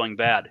drive's going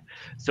bad.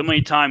 So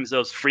many times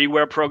those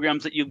freeware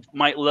programs that you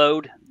might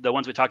load, the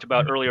ones we talked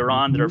about earlier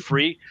on that are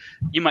free,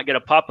 you might get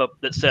a pop-up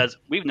that says,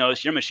 we've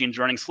noticed your machine's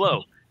running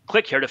slow.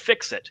 Click here to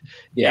fix it.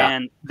 Yeah.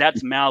 And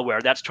that's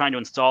malware. That's trying to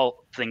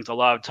install things a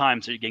lot of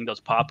times, so you're getting those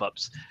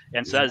pop-ups.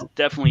 And so that's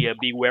definitely a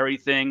be wary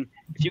thing.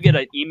 If you get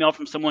an email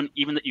from someone,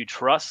 even that you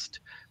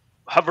trust,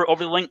 hover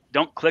over the link,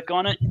 don't click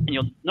on it, and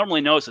you'll normally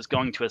notice it's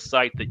going to a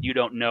site that you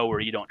don't know or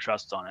you don't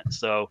trust on it.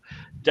 So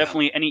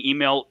definitely any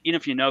email, even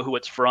if you know who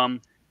it's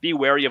from, be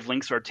wary of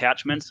links or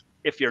attachments.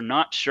 If you're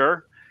not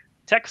sure,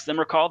 text them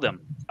or call them.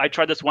 I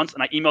tried this once,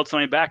 and I emailed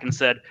somebody back and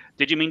said,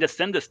 did you mean to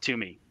send this to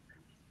me?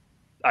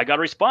 I got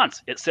a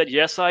response. It said,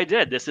 yes, I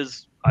did.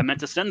 I meant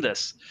to send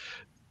this.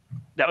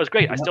 That was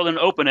great. I still didn't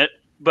open it.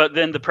 But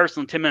then the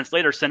person 10 minutes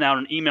later sent out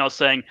an email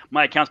saying,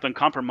 my account's been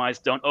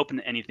compromised. Don't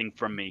open anything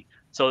from me.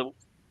 So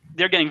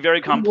they're getting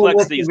very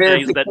complex these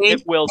days that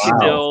it will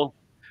still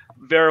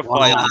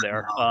verify on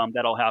there.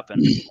 That'll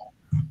happen.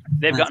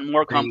 They've gotten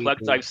more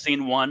complex. I've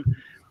seen one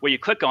where you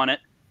click on it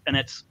and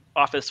it's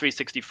Office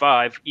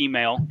 365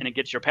 email and it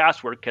gets your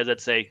password because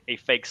it's a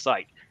fake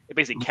site. It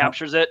basically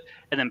captures it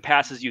and then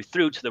passes you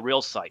through to the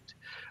real site.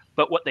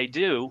 But what they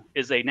do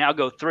is they now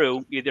go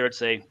through, either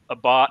it's a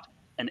bot,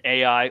 an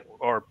AI,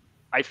 or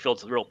I feel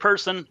it's a real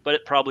person, but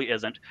it probably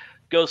isn't,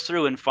 goes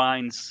through and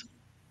finds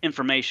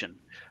information.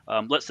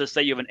 Let's just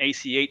say you have an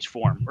ACH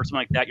form or something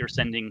like that you're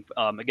sending,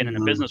 again, in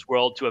a business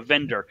world to a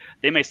vendor.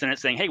 They may send it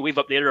saying, hey, we've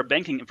updated our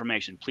banking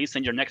information. Please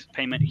send your next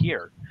payment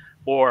here.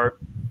 Or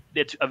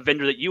it's a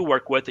vendor that you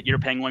work with that you're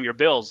paying one of your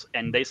bills,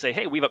 and they say,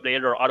 hey, we've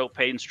updated our auto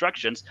pay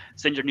instructions.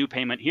 Send your new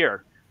payment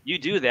here. You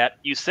do that.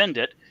 You send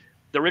it.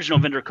 The original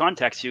vendor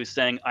contacts you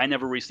saying, I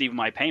never received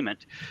my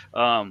payment.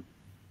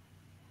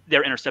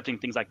 They're intercepting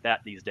things like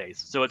that these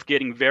days. So it's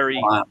getting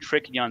very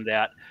tricky on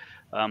that.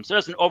 So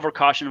there's an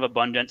overcaution of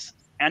abundance.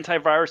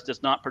 Antivirus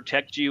does not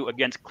protect you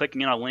against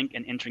clicking on a link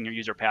and entering your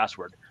user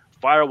password.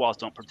 Firewalls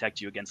don't protect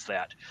you against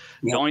that.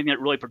 The only thing that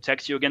really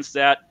protects you against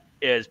that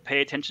is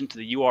pay attention to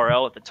the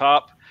URL at the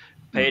top.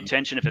 Pay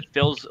attention if it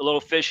feels a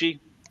little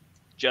fishy.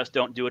 Just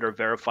don't do it or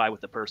verify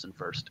with the person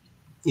first.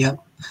 Yep.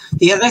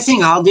 The other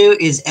thing I'll do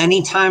is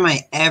anytime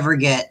I ever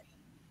get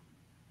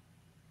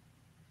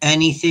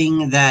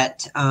anything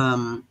that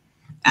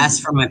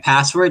asks for my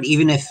password,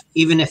 even if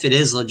it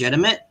is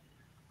legitimate,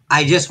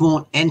 I just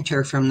won't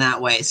enter from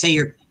that way. Say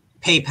your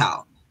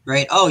PayPal,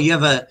 right? Oh, you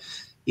have a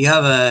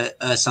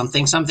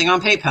something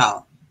on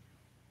PayPal.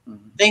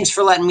 Thanks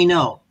for letting me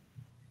know.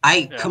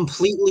 I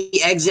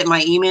completely exit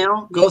my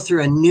email, go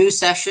through a new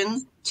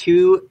session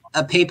to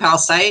a PayPal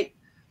site,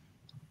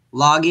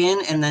 log in,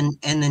 and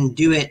then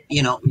do it.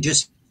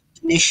 Just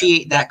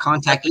initiate that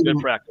contact. That's good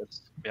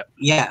practice.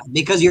 Yeah,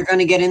 because you're going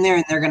to get in there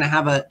and they're going to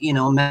have a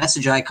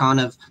message icon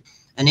of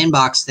an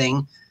inbox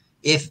thing,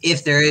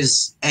 if there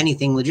is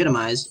anything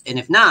legitimized, and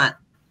if not,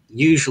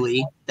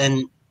 usually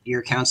then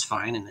your account's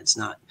fine and it's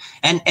not.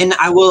 And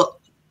I will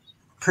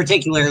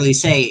particularly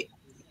say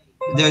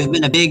there's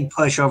been a big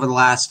push over the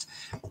last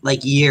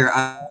year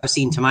I've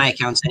seen to my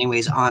accounts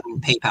anyways on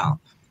PayPal.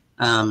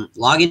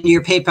 Log into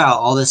your PayPal,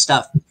 all this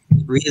stuff.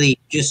 Really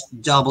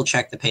just double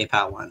check the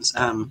PayPal ones.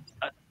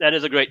 That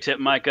is a great tip,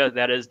 Micah.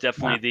 That is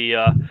definitely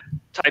the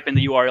type in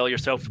the URL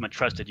yourself from a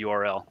trusted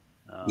URL.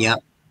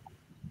 Yep.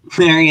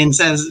 Marion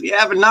says,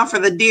 yeah, but not for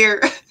the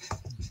deer.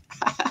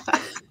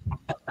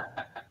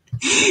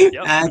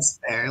 That's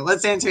fair.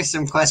 Let's answer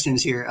some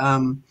questions here.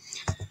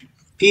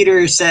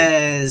 Peter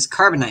says,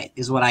 Carbonite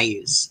is what I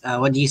use.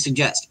 What do you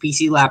suggest?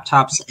 PC,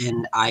 laptops,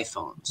 and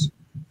iPhones.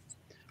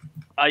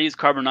 I use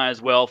Carbonite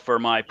as well for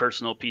my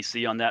personal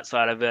PC on that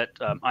side of it.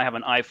 I have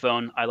an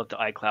iPhone. I let the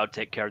iCloud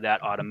take care of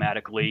that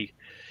automatically.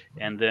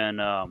 And then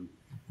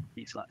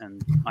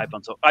and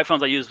iPhone. So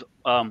iPhones, I use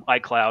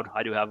iCloud.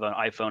 I do have an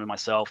iPhone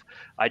myself.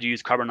 I do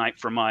use Carbonite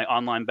for my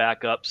online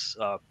backups,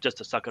 just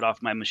to suck it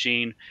off my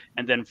machine.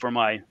 And then for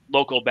my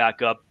local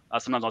backup,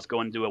 sometimes I'll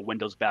go and do a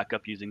Windows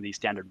backup using the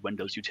standard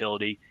Windows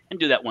utility and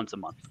do that once a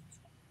month.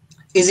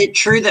 Is it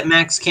true that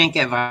Macs can't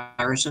get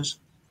viruses?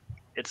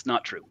 It's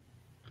not true.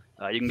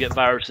 You can get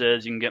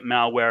viruses, you can get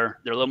malware.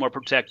 They're a little more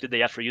protected.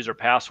 They ask for user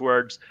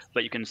passwords,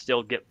 but you can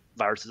still get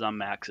viruses on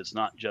Macs. It's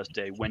not just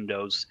a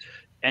Windows.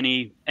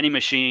 Any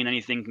machine,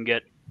 anything can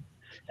get,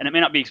 and it may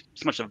not be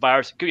so much a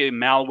virus. It could be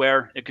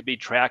malware. It could be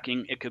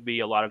tracking. It could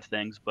be a lot of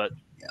things, but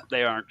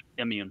they aren't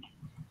immune.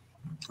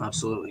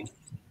 Absolutely.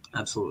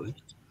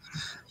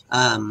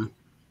 And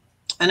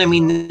I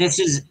mean, this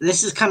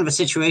is kind of a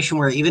situation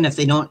where even if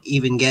they don't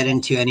even get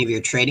into any of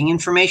your trading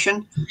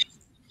information,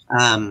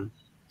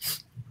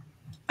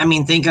 I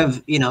mean, think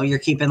of, you're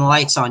keeping the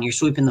lights on, you're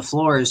sweeping the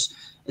floors.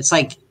 It's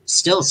like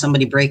still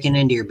somebody breaking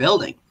into your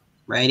building,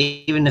 right?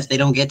 Even if they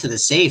don't get to the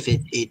safe,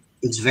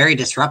 it's very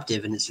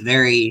disruptive, and it's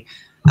very,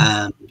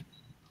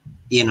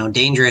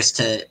 dangerous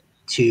to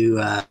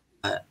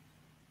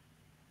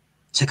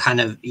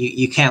kind of,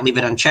 you can't leave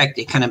it unchecked.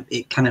 It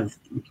kind of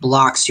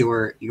blocks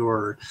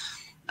your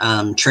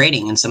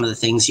trading and some of the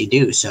things you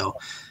do. So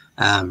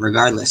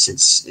regardless,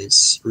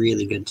 it's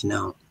really good to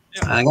know.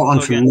 Yeah. I got one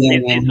from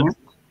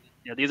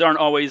these aren't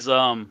always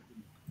so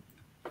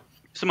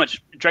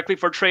much directly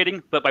for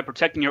trading, but by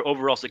protecting your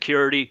overall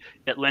security,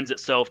 it lends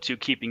itself to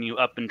keeping you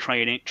up and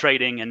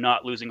trading and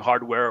not losing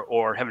hardware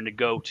or having to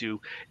go to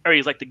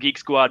areas like the Geek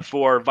Squad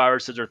for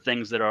viruses or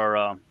things that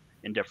are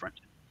indifferent.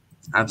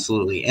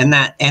 Absolutely. And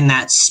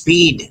that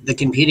speed, the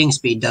computing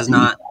speed does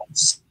not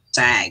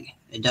sag.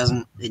 It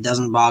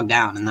doesn't bog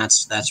down, and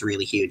that's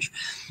really huge.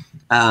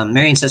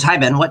 Marion says, "Hi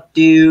Ben, what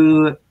do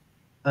you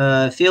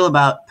feel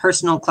about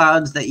personal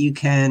clouds that you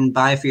can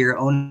buy for your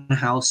own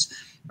house,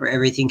 where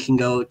everything can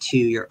go to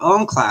your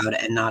own cloud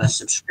and not a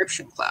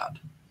subscription cloud?"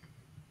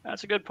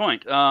 That's a good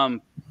point.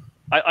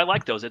 I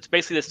like those. It's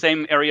basically the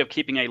same area of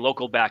keeping a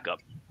local backup.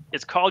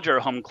 It's called your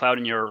home cloud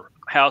in your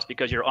house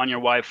because you're on your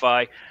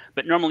Wi-Fi,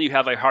 but normally you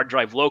have a hard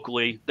drive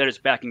locally that is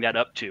backing that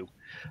up to.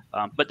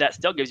 But that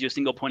still gives you a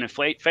single point of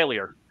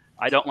failure.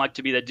 I don't like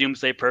to be the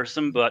doomsday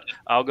person, but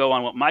I'll go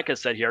on what Micah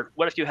said here.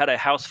 What if you had a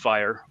house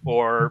fire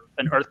or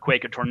an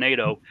earthquake, a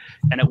tornado,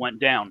 and it went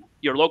down?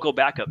 Your local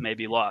backup may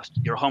be lost.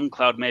 Your home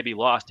cloud may be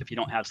lost if you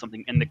don't have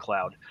something in the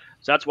cloud.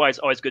 So that's why it's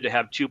always good to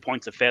have 2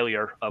 points of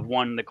failure, of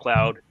one in the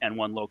cloud and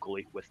one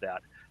locally with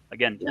that.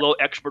 Again, a little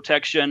extra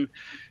protection.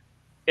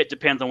 It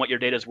depends on what your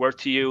data is worth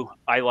to you.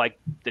 I like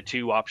the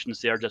 2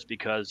 options there just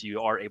because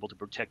you are able to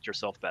protect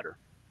yourself better.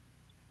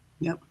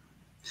 Yep.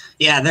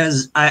 Yeah,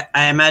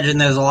 I imagine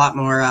there's a lot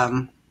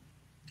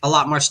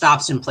more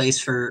stops in place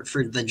for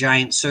the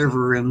giant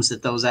server rooms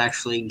that those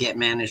actually get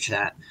managed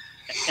at.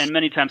 And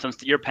many times,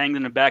 since you're paying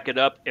them to back it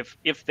up,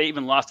 if they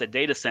even lost a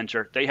data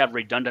center, they have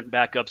redundant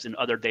backups in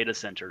other data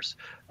centers.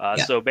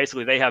 So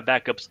basically, they have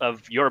backups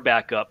of your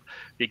backup,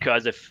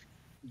 because if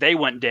they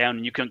went down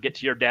and you couldn't get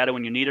to your data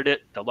when you needed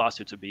it, the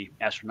lawsuits would be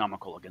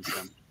astronomical against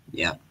them.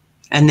 Yeah,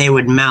 and they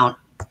would mount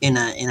in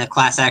a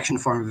class action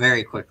form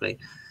very quickly,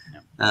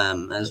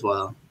 as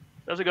well.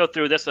 As we go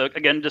through this,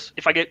 again, just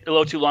if I get a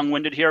little too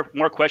long-winded here,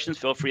 more questions,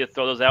 feel free to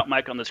throw those out,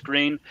 Mike, on the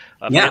screen.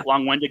 If I get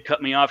long-winded,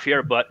 cut me off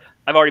here, but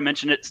I've already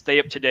mentioned it, stay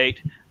up to date.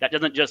 That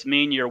doesn't just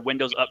mean your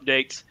Windows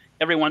updates.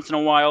 Every once in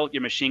a while,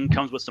 your machine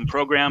comes with some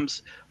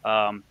programs.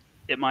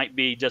 It might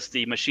be just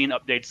the machine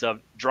updates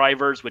of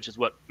drivers, which is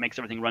what makes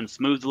everything run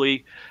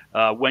smoothly.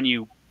 When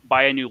you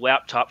buy a new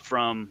laptop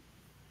from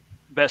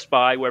Best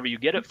Buy, wherever you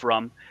get it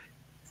from,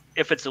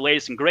 if it's the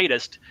latest and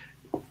greatest,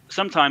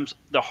 sometimes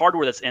the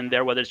hardware that's in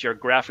there, whether it's your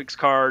graphics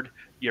card,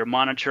 your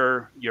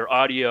monitor, your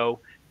audio,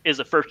 is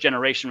a first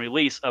generation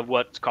release of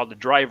what's called the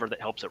driver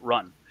that helps it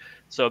run.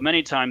 So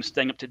many times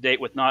staying up to date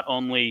with not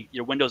only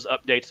your Windows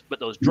updates, but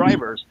those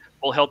drivers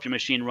will help your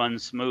machine run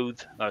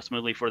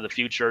smoothly for the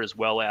future, as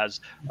well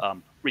as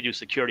reduce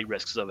security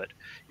risks of it.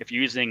 If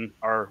you're using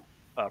our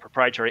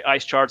proprietary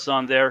ICE charts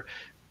on there,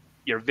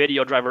 your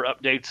video driver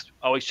updates,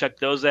 always check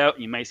those out.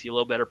 You may see a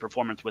little better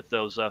performance with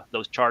those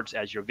charts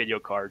as your video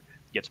card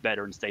gets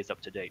better and stays up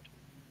to date.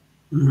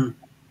 Mm-hmm.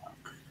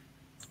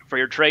 For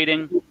your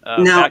trading,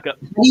 now, backup.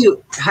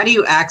 How do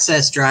you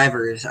access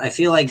drivers? I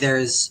feel like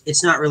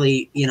it's not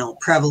really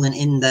prevalent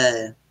in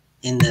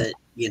the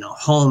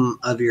home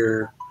of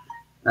your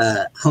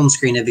home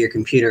screen of your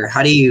computer.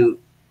 How do you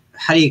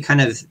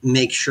kind of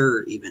make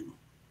sure even?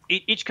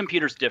 Each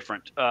computer's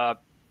different.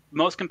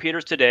 Most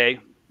computers today,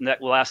 in the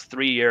last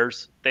 3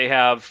 years, they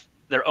have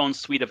their own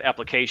suite of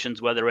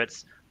applications, whether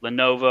it's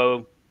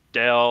Lenovo,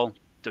 Dell,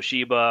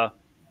 Toshiba,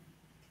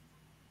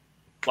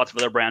 lots of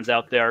other brands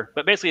out there.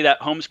 But basically that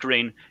home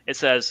screen, it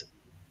says,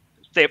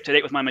 stay up to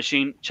date with my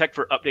machine, check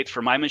for updates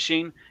for my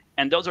machine.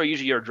 And those are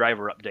usually your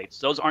driver updates.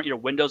 Those aren't your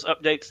Windows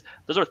updates.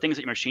 Those are things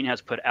that your machine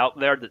has put out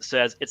there that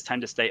says it's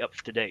time to stay up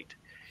to date.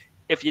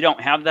 If you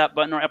don't have that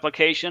button or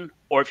application,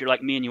 or if you're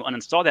like me and you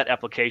uninstall that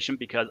application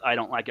because I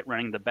don't like it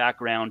running in the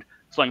background,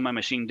 slowing my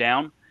machine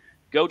down,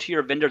 go to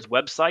your vendor's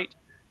website,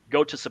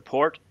 go to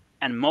support,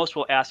 and most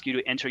will ask you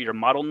to enter your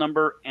model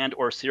number and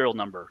or serial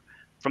number.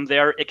 From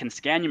there, it can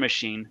scan your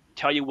machine,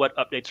 tell you what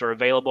updates are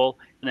available,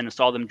 and then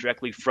install them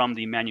directly from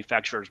the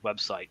manufacturer's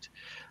website.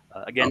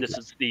 Again, This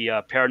is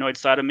the paranoid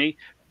side of me.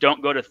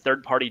 Don't go to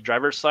third-party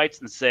driver sites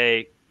and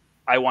say,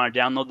 I want to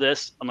download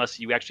this, unless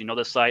you actually know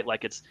the site,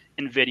 like it's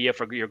NVIDIA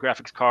for your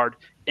graphics card,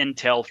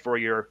 Intel for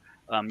your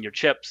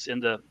chips in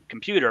the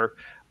computer,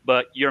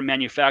 but your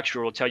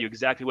manufacturer will tell you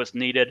exactly what's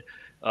needed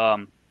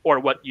or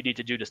what you need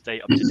to do to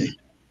stay up to date.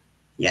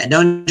 Yeah,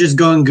 don't just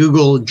go and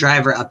Google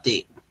driver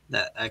update.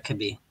 That could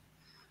be.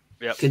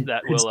 Yep,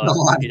 that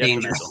will be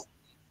detrimental.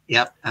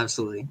 Yep,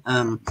 absolutely.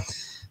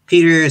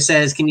 Peter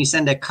says, can you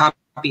send a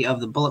copy of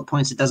the bullet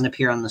points? It doesn't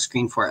appear on the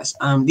screen for us.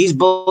 These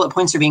bullet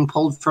points are being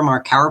pulled from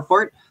our COW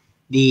report,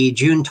 the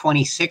June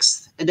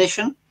 26th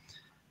edition.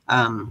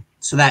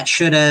 So that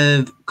should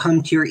have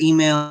come to your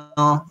email,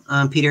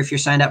 Peter, if you're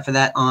signed up for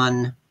that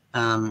on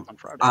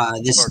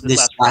Friday.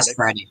 This last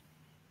Friday.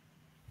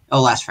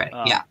 Oh, last Friday.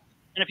 Yeah.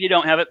 And if you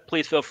don't have it,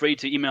 please feel free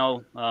to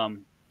email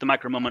the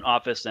Micro Moment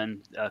office,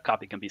 and a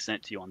copy can be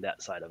sent to you on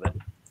that side of it.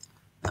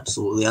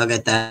 Absolutely. I'll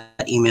get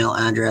that email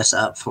address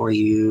up for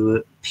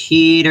you,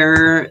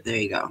 Peter. There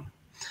you go.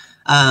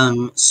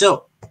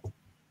 So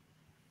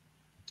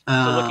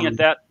looking at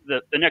that,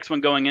 the next one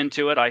going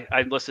into it,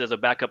 I listed as a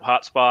backup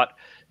hotspot.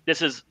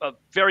 This is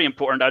very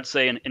important, I'd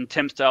say, in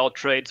Tim-style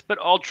trades, but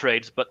all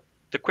trades. But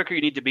the quicker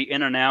you need to be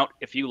in and out,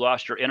 if you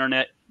lost your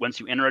internet once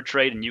you enter a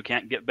trade and you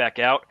can't get back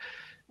out,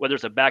 whether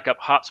it's a backup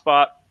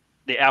hotspot,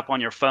 the app on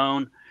your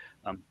phone.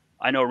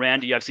 I know,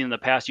 Randy, I've seen in the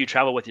past you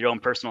travel with your own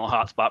personal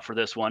hotspot for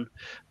this one,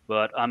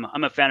 but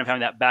I'm a fan of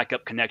having that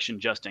backup connection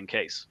just in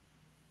case.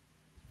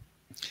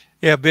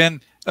 Yeah,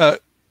 Ben,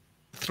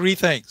 3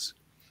 things.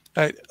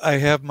 I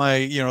have my,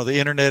 the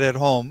internet at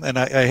home, and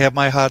I have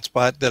my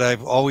hotspot that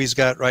I've always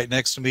got right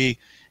next to me,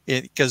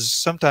 because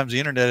sometimes the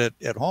internet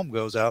at home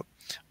goes out,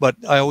 but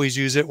I always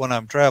use it when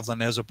I'm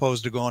traveling as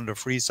opposed to going to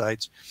free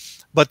sites.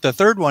 But the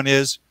third one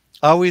is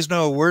I always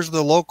know where's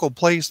the local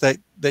place that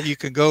you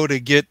can go to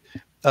get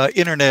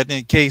internet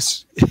in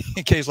case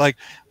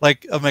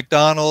like a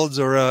McDonald's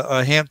or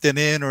a Hampton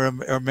Inn or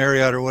a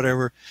Marriott or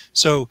whatever.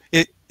 So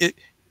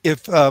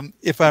if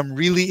I'm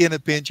really in a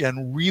pinch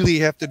and really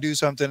have to do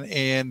something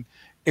and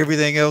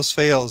everything else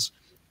fails,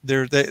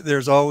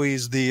 there's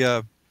always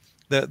the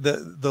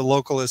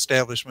local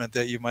establishment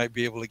that you might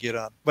be able to get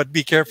on. But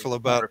be careful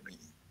about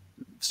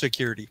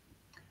security.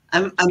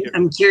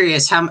 I'm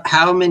curious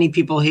how many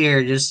people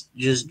here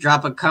just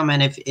drop a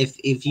comment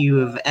if you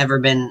have ever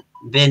been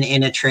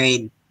in a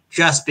trade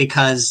just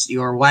because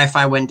your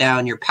Wi-Fi went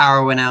down, your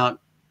power went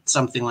out,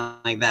 something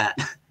like that.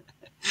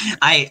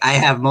 I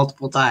have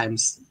multiple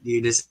times.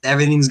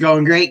 Everything's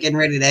going great, getting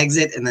ready to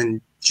exit, and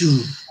then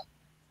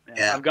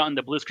yeah. I've gotten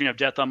the blue screen of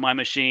death on my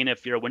machine.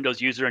 If you're a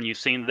Windows user and you've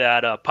seen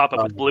that pop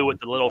up with blue with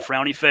the little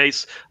frowny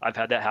face, I've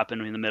had that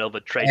happen in the middle of a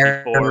trade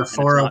before.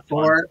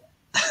 404.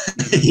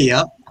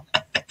 Yep.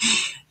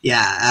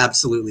 Yeah,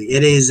 absolutely.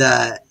 It is.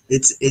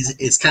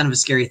 It's kind of a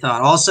scary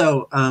thought.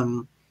 Also,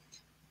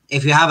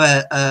 if you have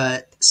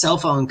a cell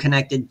phone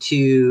connected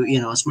to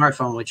a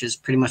smartphone, which is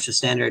pretty much the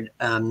standard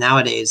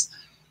nowadays.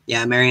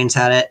 Yeah, Marion's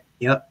had it.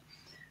 Yep.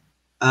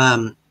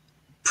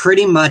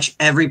 Pretty much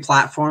every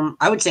platform,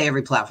 I would say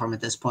every platform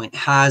at this point,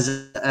 has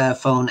a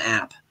phone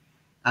app.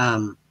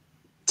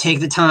 Take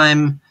the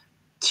time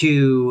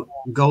to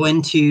go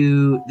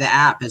into the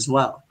app as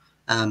well.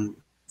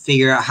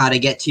 Figure out how to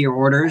get to your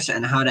orders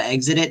and how to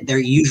exit it. They're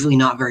usually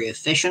not very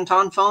efficient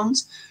on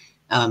phones.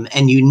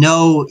 And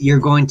you're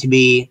going to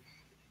be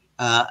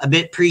a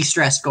bit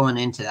pre-stressed going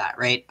into that,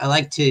 right? I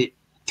like to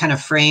kind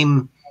of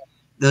frame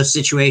those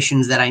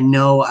situations that I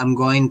know I'm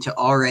going to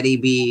already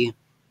be,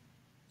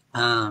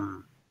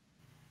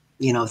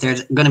 if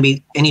there's going to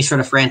be any sort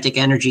of frantic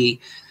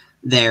energy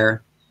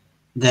there,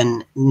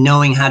 then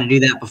knowing how to do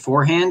that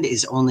beforehand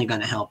is only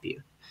going to help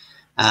you.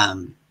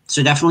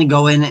 So definitely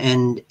go in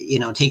and,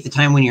 take the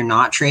time when you're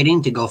not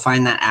trading to go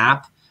find that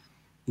app,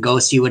 go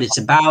see what it's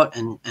about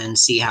and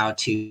see how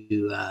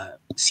to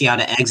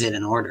exit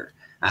an order.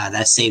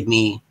 That saved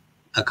me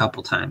a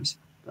couple times.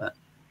 But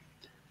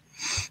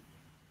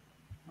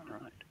all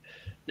right.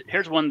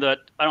 Here's one that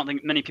I don't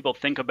think many people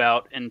think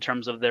about in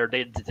terms of their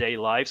day-to-day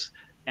lives,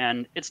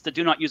 and it's to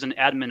do not use an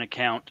admin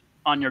account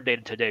on your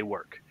day-to-day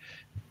work.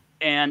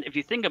 And if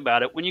you think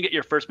about it, when you get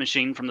your first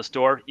machine from the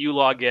store, you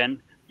log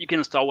in, you can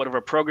install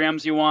whatever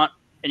programs you want,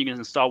 and you can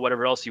install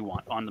whatever else you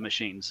want on the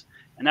machines.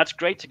 And that's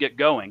great to get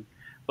going.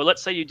 But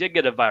let's say you did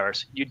get a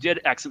virus. You did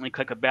accidentally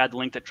click a bad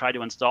link that tried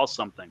to install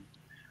something.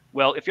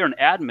 Well, if you're an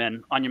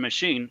admin on your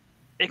machine,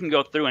 it can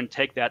go through and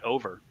take that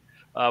over.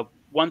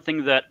 One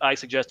thing that I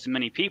suggest to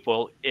many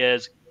people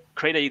is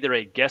create either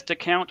a guest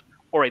account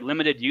or a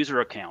limited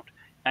user account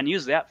and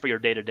use that for your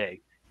day-to-day.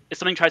 If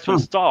something tries to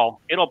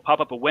install, it'll pop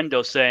up a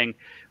window saying,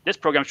 this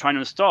program's trying to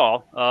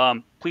install.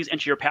 Please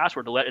enter your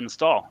password to let it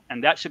install.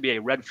 And that should be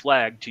a red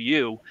flag to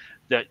you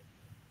that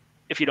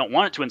if you don't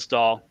want it to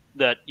install,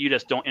 that you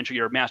just don't enter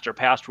your master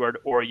password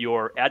or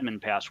your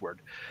admin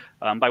password.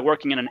 By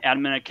working in an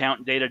admin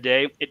account day to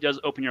day, it does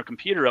open your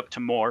computer up to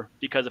more,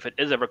 because if it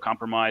is ever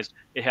compromised,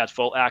 it has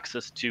full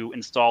access to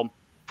install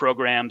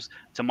programs,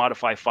 to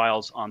modify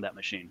files on that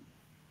machine.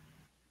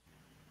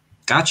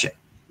 Gotcha.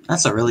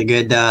 That's a really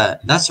good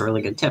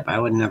tip. I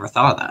would have never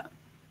thought of that.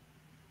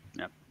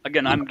 Yeah.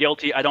 Again, I'm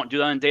guilty. I don't do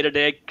that on day to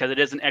day because it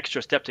is an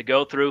extra step to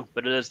go through,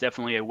 but it is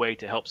definitely a way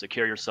to help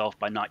secure yourself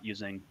by not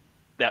using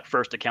that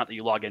first account that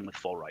you log in with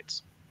full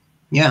rights.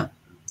 Yeah,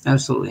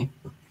 absolutely.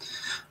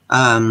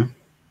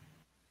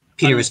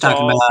 Peter was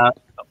talking about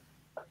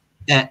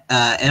that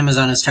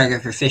Amazon is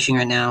target for phishing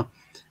right now.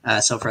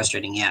 So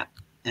frustrating, yeah.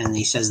 And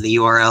he says the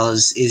URL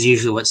is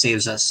usually what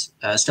saves us.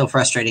 Still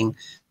frustrating.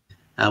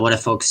 What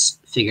if folks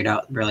figured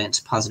out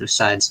brilliant positive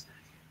sides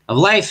of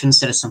life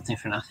instead of something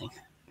for nothing?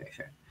 Very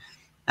fair.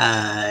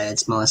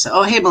 It's Melissa.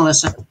 Oh, hey,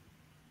 Melissa.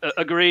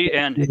 Agree.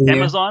 And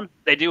Amazon,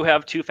 they do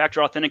have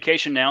two-factor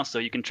authentication now, so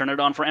you can turn it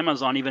on for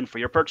Amazon even for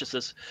your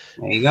purchases.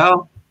 There you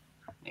go.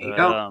 There you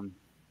go.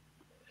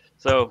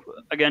 So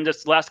again,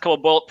 just last couple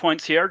of bullet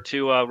points here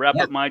to wrap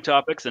up my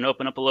topics and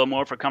open up a little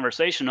more for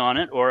conversation on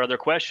it or other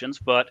questions.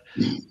 But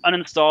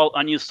uninstall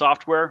unused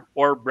software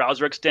or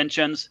browser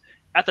extensions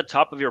at the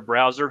top of your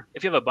browser.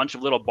 If you have a bunch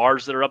of little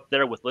bars that are up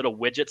there with little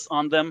widgets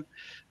on them,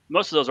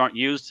 most of those aren't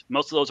used.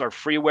 Most of those are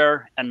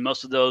freeware, and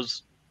most of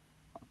those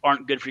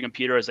aren't good for your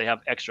computer as they have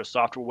extra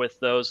software with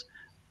those.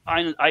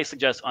 I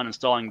suggest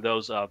uninstalling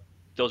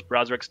those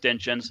browser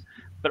extensions.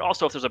 But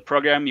also, if there's a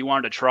program you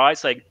wanted to try,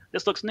 say,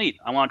 this looks neat,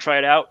 I want to try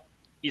it out,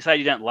 you decide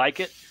you didn't like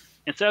it,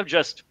 instead of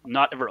just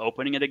not ever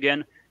opening it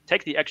again,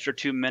 take the extra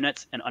 2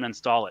 minutes and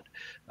uninstall it.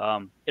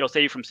 It'll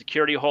save you from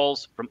security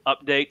holes, from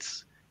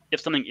updates. If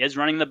something is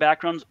running in the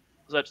background,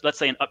 let's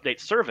say an update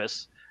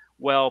service,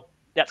 well,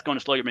 that's going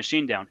to slow your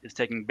machine down. It's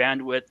taking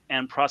bandwidth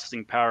and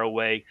processing power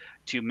away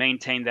to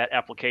maintain that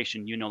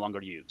application you no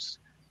longer use.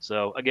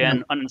 So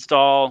again,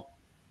 uninstall,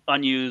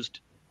 unused,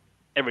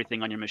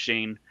 everything on your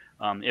machine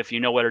if you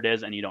know what it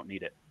is and you don't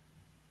need it.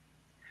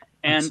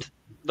 And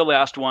the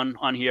last one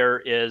on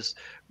here is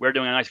we're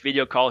doing a nice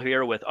video call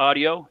here with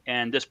audio,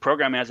 and this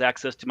program has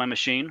access to my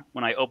machine.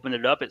 When I opened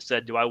it up, it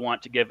said, do I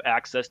want to give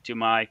access to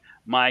my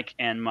mic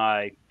and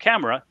my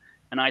camera?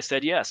 And I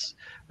said, yes.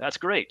 That's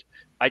great.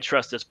 I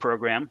trust this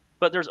program.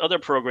 But there's other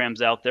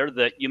programs out there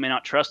that you may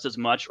not trust as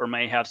much or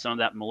may have some of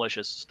that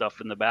malicious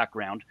stuff in the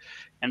background.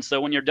 And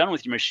so when you're done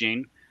with your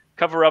machine,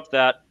 cover up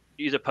that,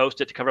 use a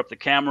Post-it to cover up the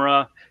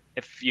camera.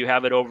 If you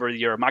have it over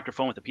your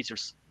microphone with a piece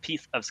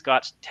of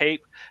Scotch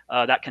tape,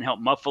 that can help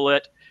muffle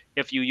it.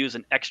 If you use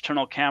an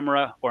external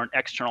camera or an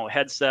external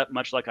headset,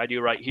 much like I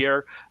do right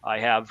here, I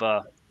have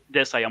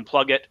this, I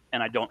unplug it,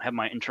 and I don't have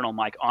my internal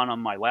mic on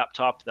my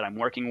laptop that I'm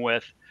working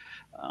with.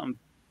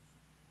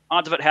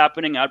 Odds of it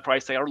happening, I'd probably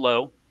say are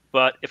low.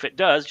 But if it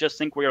does, just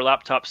think where your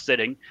laptop's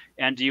sitting,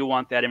 and do you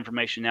want that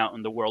information out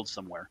in the world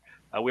somewhere?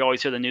 We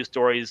always hear the news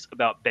stories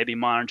about baby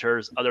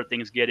monitors, other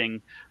things getting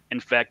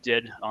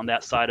infected on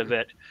that side of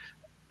it.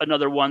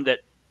 Another one that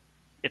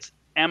it's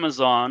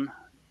Amazon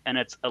and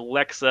it's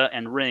Alexa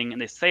and Ring,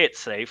 and they say it's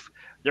safe.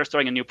 They're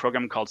starting a new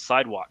program called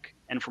Sidewalk.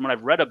 And from what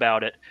I've read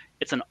about it,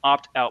 it's an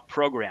opt-out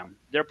program.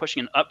 They're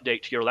pushing an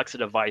update to your Alexa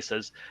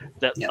devices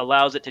that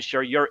allows it to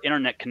share your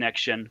internet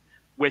connection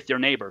with your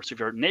neighbor. So if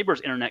your neighbor's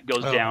internet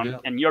goes down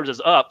and yours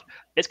is up,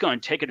 it's going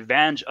to take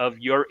advantage of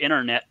your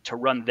internet to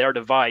run their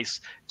device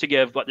to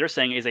give what they're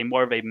saying is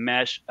more of a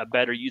mesh, a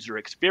better user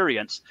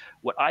experience.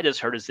 What I just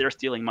heard is they're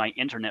stealing my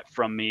internet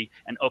from me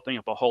and opening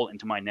up a hole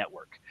into my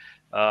network.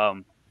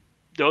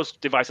 Those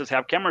devices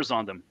have cameras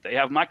on them. They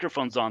have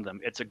microphones on them.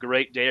 It's a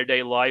great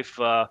day-to-day life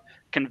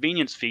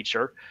convenience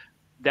feature.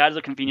 That is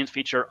a convenience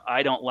feature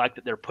I don't like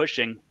that they're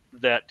pushing,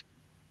 that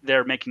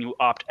they're making you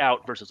opt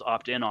out versus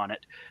opt in on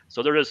it.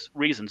 So there is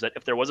reasons that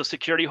if there was a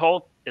security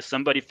hole, if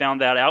somebody found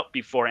that out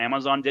before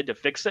Amazon did to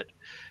fix it,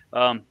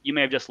 you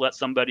may have just let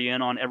somebody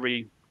in on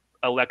every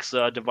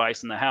Alexa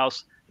device in the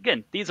house.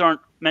 Again, these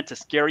aren't meant to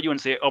scare you and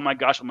say, oh my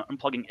gosh, I'm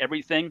unplugging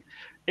everything.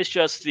 It's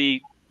just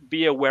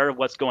be aware of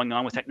what's going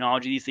on with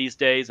technology these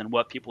days and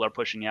what people are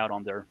pushing out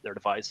on their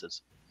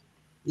devices.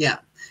 Yeah,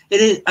 it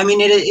is. I mean,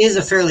 it is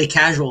a fairly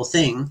casual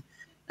thing.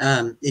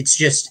 It's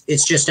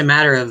just a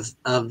matter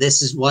of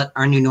this is what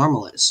our new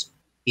normal is.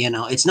 You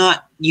know, it's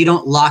not, you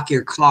don't lock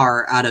your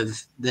car out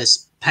of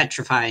this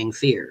petrifying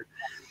fear,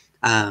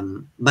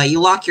 but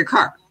you lock your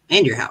car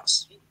and your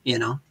house. You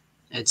know,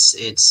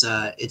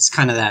 it's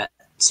kind of that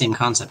same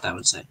concept, I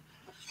would say.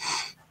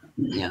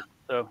 Yeah.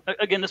 So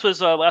again, this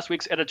was last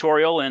week's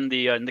editorial in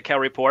the Cal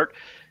report.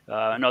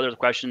 Another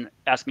question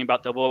asking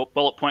about the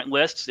bullet point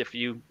lists. If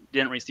you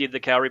didn't receive the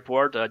Cal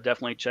report,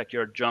 definitely check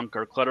your junk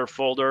or clutter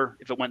folder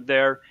if it went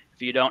there.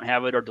 If you don't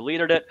have it or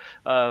deleted it,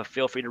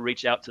 feel free to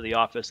reach out to the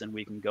office and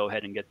we can go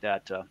ahead and get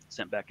that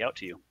sent back out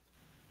to you.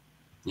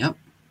 Yep,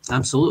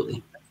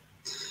 absolutely.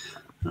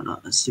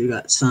 Let's see, we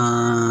got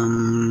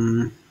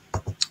some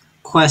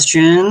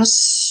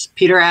questions.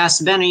 Peter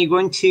asked, Ben, are you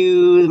going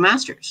to the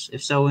Masters?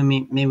 If so,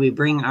 may we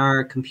bring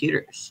our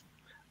computers?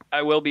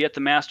 I will be at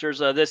the Masters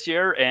this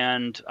year,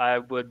 and I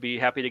would be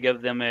happy to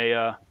give them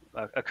a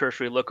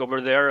cursory look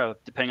over there.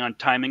 Depending on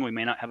timing, we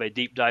may not have a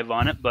deep dive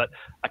on it, but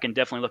I can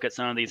definitely look at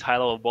some of these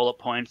high-level bullet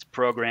points,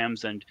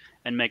 programs, and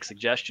make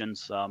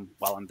suggestions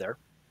while I'm there.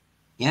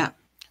 Yeah.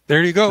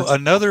 There you go.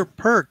 Another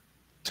perk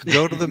to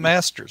go to the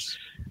Masters.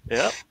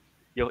 Yep.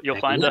 You'll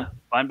find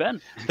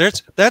Ben.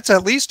 That's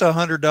at least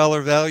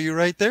 $100 value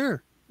right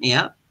there.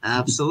 Yeah,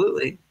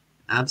 absolutely.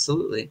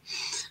 Absolutely.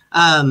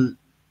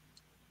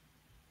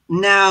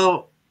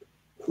 Now,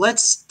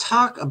 let's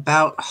talk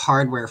about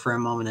hardware for a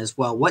moment as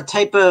well. What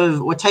type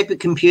of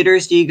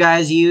computers do you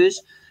guys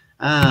use?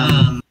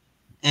 And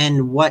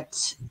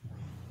what?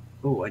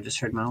 Oh, I just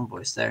heard my own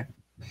voice there.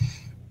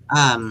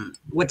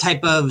 What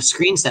type of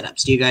screen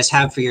setups do you guys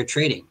have for your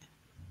trading?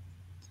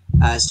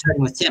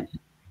 Starting with Tim.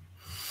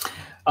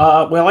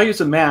 Well, I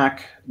use a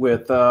Mac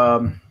with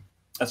a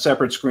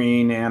separate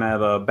screen, and I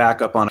have a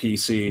backup on a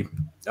PC.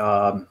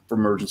 for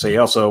emergency.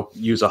 I also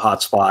use a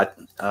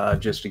hotspot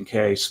just in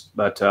case.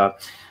 But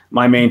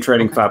my main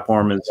trading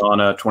platform is on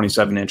a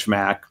 27-inch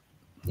Mac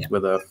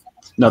with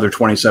another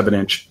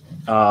 27-inch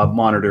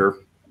monitor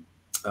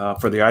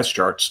for the ice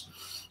charts,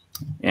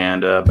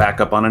 and back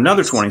up on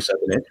another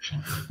 27-inch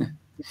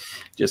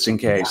just in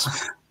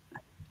case.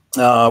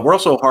 We're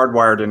also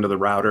hardwired into the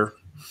router.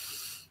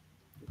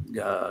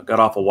 Got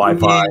off of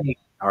Wi-Fi,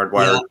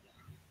 hardwired.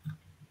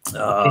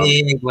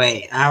 Big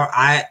way.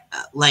 I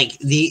like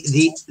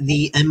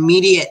the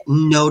immediate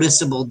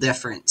noticeable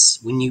difference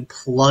when you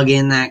plug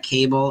in that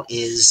cable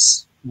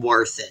is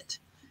worth it.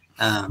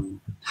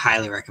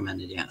 Highly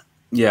recommended.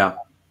 Yeah.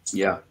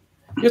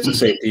 It's a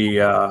safety,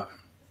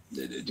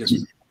 just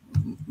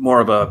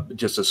more of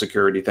just a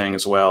security thing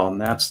as well, and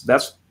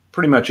that's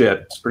pretty much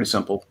it. It's pretty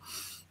simple.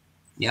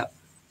 Yep,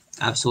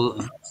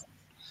 absolutely. How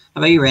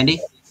about you, Randy?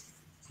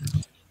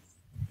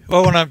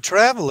 Well, when I'm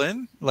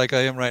traveling, like I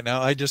am right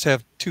now, I just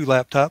have 2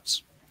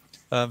 laptops,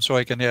 so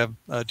I can have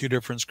 2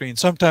 different screens.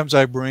 Sometimes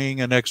I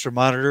bring an extra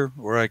monitor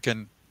where I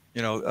can,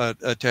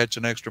 attach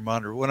an extra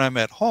monitor. When I'm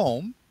at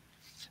home,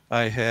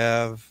 I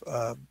have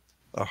a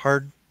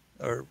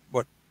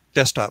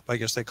desktop, I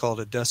guess they call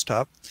it a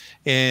desktop,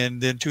 and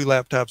then 2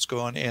 laptops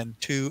going and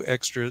 2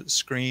 extra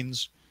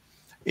screens.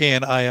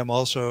 And I am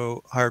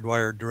also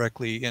hardwired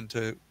directly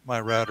into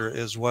my router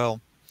as well.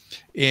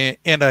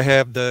 And I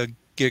have the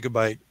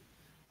gigabyte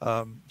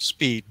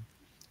speed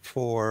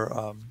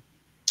for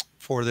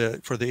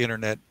the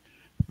internet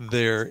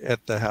there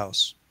at the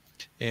house.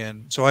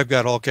 And so I've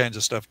got all kinds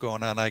of stuff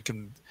going on.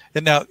 And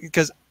now,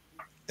 because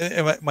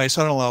my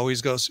son-in-law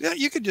always goes, yeah,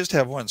 you could just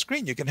have one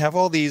screen. You can have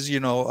all these,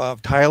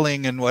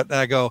 tiling and what. And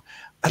I go,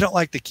 I don't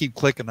like to keep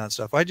clicking on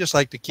stuff. I just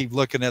like to keep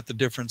looking at the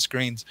different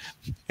screens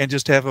and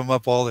just have them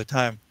up all the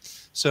time.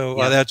 So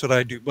that's what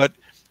I do.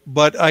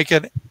 But I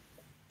can,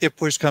 if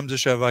push comes to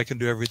shove, I can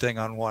do everything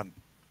on one.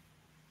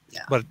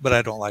 Yeah. But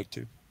I don't like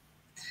to.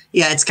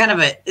 Yeah, it's kind of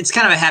a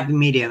happy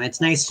medium.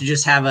 It's nice to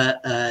just have a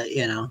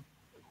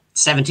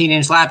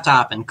 17-inch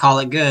laptop and call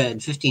it good,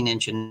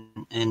 15-inch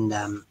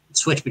and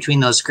switch between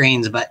those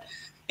screens. But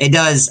it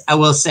does. I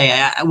will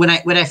say, when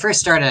I first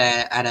started,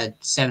 at a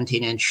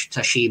 17-inch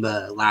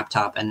Toshiba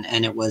laptop,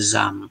 and it was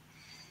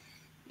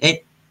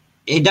it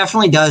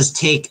definitely does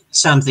take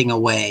something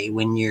away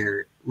when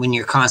you're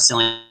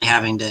constantly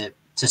having to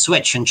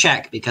switch and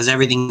check, because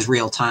everything's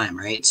real time,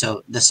 right?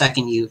 So the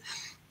second you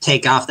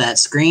take off that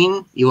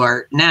screen, you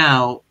are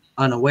now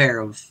unaware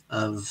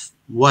of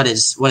what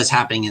is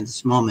happening in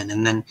this moment.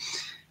 And then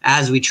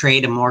as we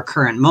trade a more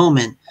current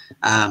moment,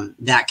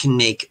 that can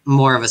make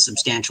more of a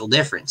substantial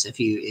difference if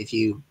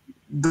you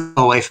go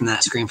away from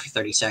that screen for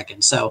 30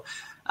 seconds. So,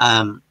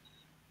 but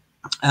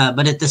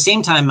at the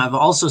same time, I've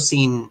also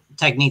seen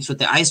techniques with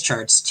the ice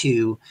charts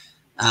to,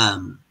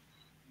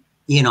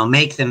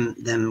 make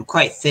them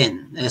quite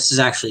thin. This is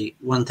actually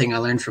one thing I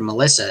learned from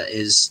Melissa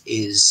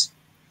is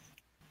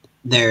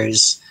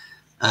there's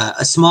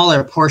a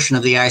smaller portion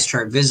of the ice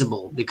chart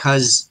visible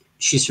because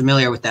she's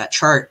familiar with that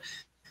chart.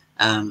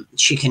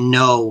 She can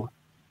know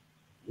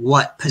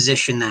what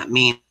position that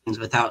means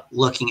without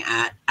looking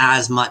at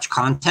as much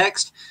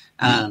context.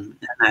 And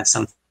that's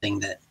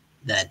something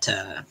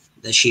that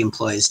she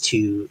employs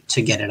to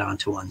get it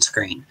onto one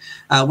screen,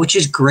 which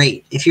is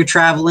great if you're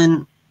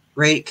traveling,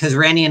 right? Because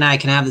Randy and I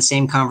can have the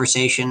same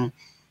conversation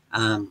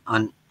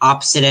on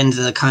opposite ends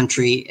of the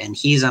country, and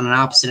he's on an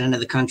opposite end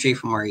of the country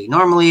from where he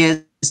normally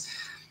is.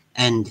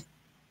 And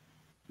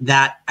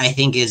that, I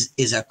think,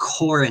 is a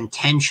core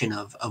intention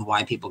of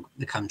why people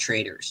become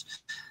traders.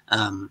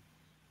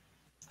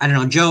 I don't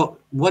know, Joe,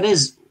 what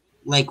is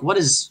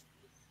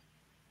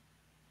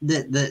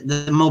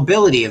the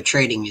mobility of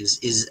trading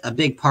is a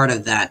big part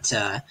of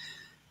that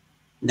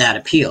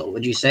appeal,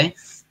 would you say?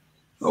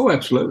 Oh,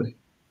 absolutely.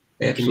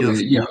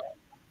 Absolutely.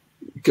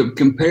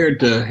 Compared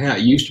to how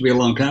it used to be a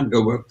long time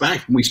ago, but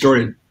back when we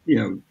started,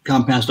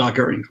 compound stock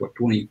earnings,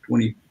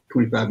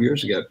 25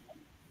 years ago.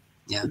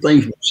 Yeah.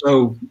 Things were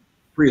so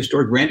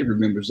prehistoric. Randy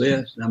remembers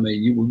this. I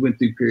mean, we went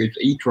through periods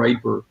of E-Trade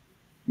where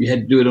you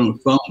had to do it on the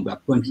phone by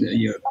punching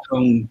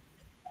tone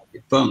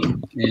your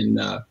phone. And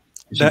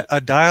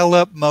a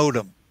dial-up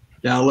modem.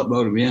 Dial-up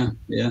modem, yeah.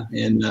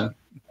 And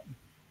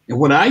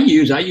what I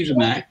use a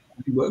Mac,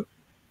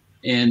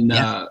 and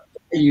I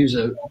use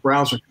a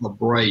browser called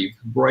Brave.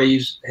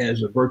 Brave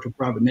has a virtual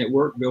private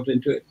network built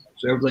into it,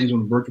 so everything's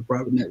on a virtual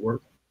private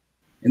network.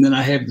 And then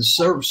I have the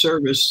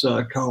service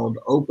called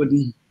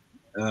Open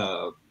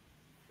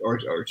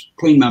or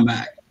Clean My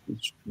Mac.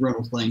 It's a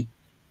rental thing,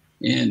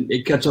 and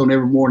it cuts on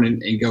every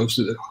morning and goes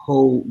through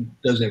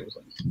does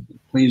everything. It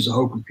cleans the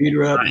whole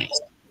computer up.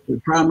 Nice.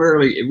 But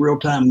primarily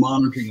real-time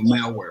monitoring of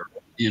malware.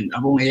 And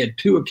I've only had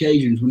 2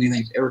 occasions when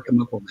anything's ever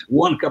come up on that.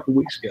 One a couple of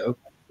weeks ago,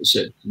 it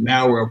said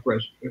malware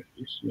present,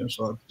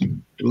 so I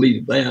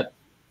deleted that.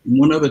 And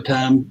one other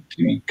time,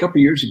 a couple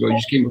of years ago, it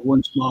just came with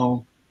one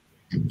small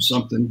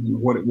something, I don't know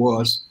what it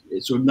was.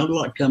 So another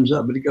lot comes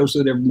up, but it goes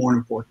through it every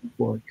morning before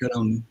I cut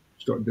on and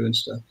start doing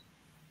stuff.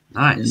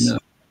 Nice. And,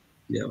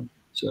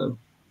 so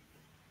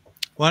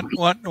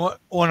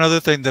one other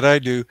thing that I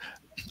do,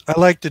 I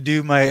like to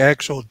do my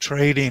actual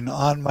trading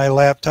on my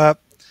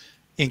laptop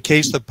in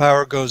case the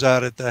power goes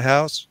out at the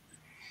house.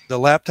 The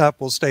laptop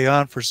will stay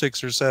on for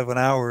 6 or 7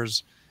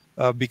 hours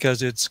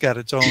because it's got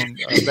its own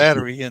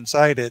battery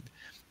inside it.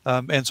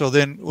 And so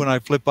then when I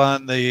flip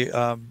on my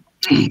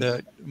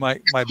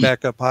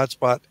backup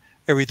hotspot,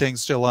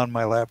 everything's still on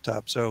my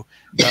laptop. So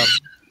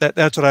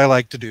that's what I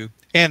like to do.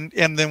 And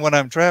then when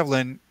I'm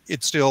traveling,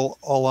 it's still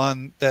all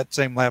on that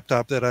same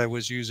laptop that I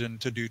was using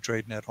to do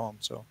trading at home.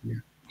 So yeah.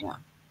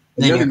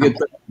 Another good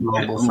thing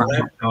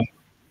on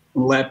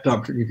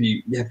laptop, if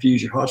you have to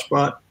use your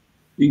hotspot,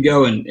 you can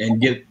go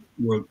and get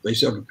where they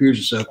sell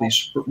computers and stuff.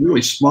 These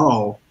really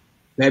small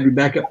battery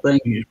backup things.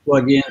 You just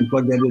plug in and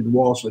plug that into the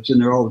wall, so it's in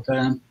there all the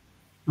time.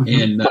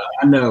 And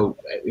I know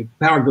if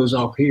power goes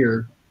off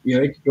here,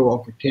 it could go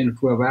off for 10 or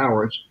 12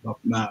 hours.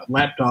 My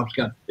laptop's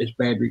got its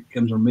battery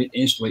comes on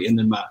instantly, and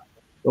then the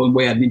only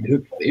way I need to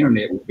hook to the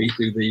internet would be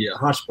through the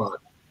hotspot,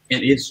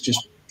 and it's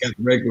just got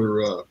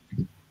regular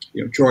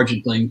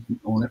charging thing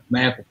on it from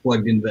Apple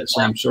plugged into that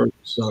same service.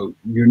 So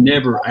you're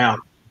never out.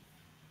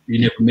 You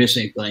never miss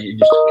anything.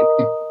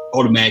 It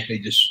automatically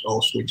just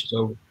all switches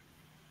over.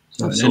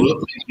 So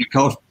it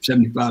costs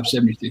 $75,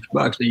 $76.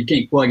 Now you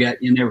can't plug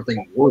out in everything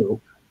in the world.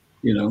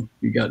 You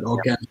got all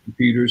kinds of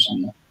computers,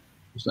 and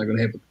it's not going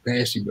to have the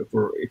capacity. But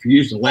if you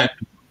use the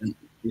laptop, then,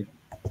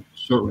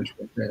 certainly it's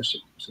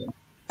fantastic. So.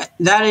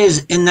 That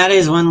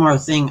is one more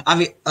thing.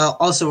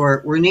 Also,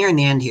 we're nearing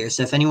the end here,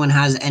 so if anyone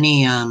has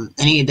any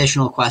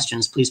additional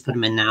questions, please put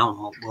them in now,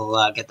 and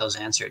we'll get those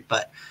answered.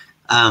 But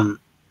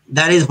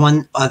that is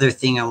one other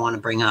thing I want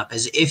to bring up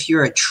is if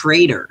you're a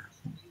trader,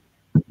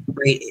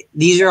 right?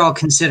 These are all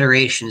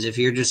considerations. If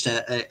you're just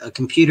a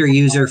computer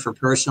user for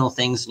personal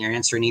things and you're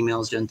answering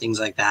emails, doing things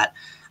like that,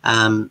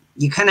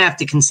 you kind of have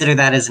to consider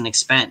that as an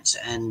expense.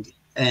 And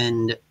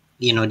do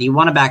you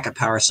want a backup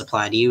power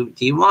supply? Do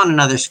you want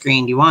another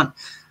screen? Do you want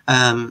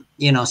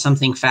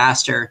something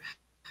faster?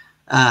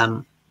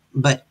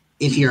 But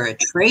if you're a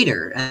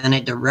trader and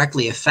it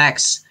directly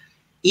affects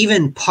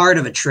even part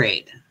of a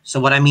trade. So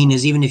what I mean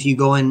is even if you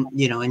go in,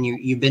 and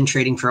you've been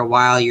trading for a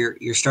while,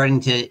 you're starting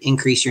to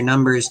increase your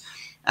numbers.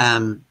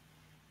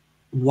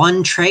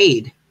 One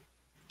trade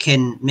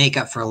can make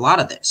up for a lot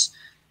of this.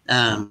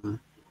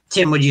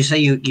 Tim, would you say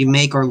you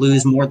make or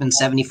lose more than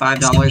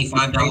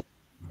 $75?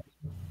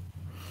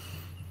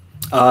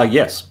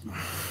 Yes.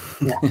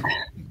 Yeah.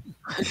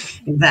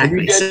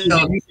 Exactly.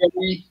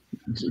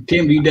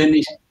 Tim, have you done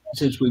these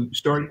since we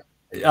started?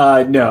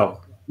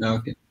 No. No.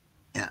 Okay.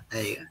 Yeah.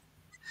 There you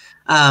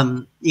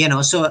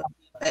go. So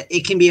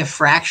it can be a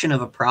fraction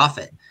of a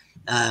profit.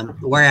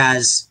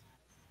 Whereas,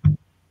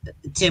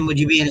 Tim, would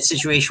you be in a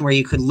situation where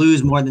you could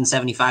lose more than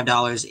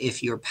 $75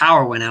 if your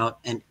power went out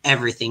and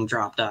everything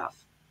dropped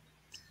off?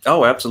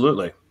 Oh,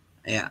 absolutely.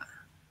 Yeah.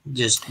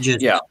 Just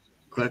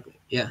quickly.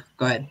 Yeah.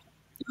 Go ahead.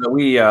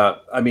 We,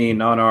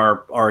 on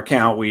our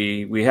account,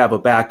 we have a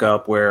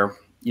backup where,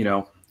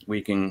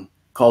 we can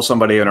call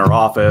somebody in our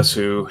office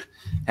who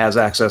has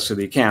access to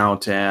the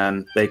account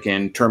and they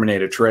can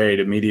terminate a trade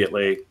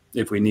immediately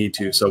if we need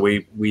to. So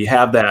we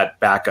have that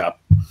backup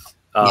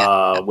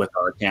with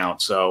our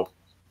account. So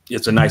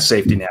it's a nice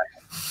safety net.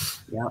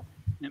 Yeah.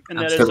 And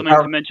that is something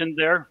to mention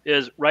there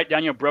is write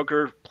down your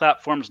broker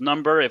platform's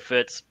number. If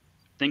it's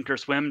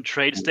Thinkorswim,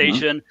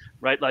 TradeStation,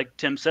 right? Like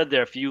Tim said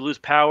there, if you lose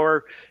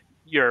power,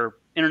 your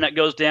internet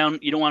goes down,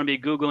 you don't want to be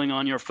Googling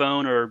on your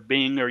phone or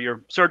Bing or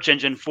your search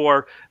engine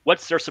for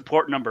what's their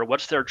support number,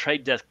 what's their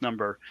trade desk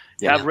number.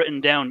 Yeah. Have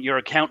written down your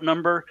account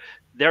number,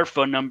 their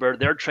phone number,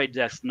 their trade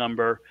desk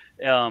number.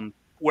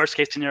 Worst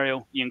case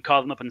scenario, you can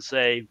call them up and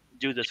say,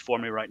 do this for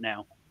me right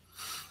now.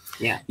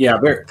 Yeah. Yeah.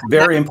 Very,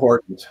 very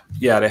important.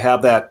 Yeah. To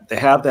have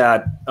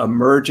that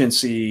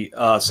emergency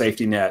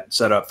safety net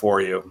set up for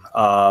you.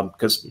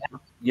 Cause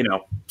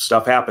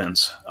stuff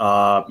happens.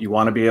 You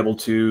want to be able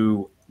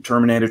to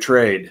terminate a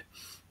trade,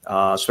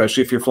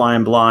 especially if you're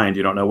flying blind.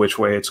 You don't know which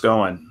way it's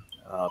going.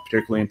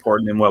 Particularly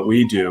important in what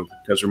we do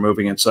because we're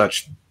moving in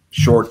such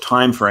short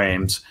time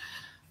frames.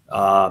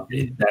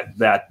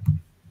 That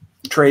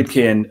trade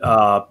can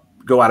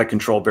go out of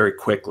control very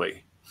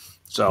quickly.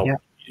 So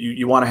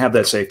you want to have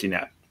that safety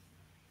net.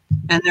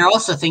 And there are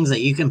also things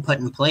that you can put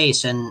in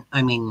place. And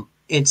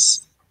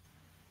if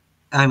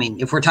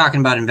we're talking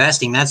about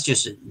investing, that's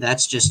just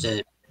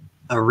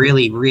a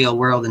really real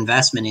world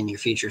investment in your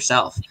future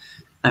self.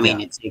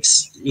 It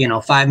takes,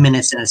 5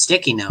 minutes and a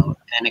sticky note,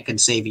 and it could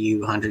save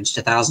you hundreds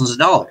to thousands of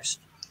dollars.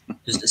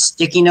 Just a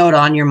sticky note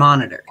on your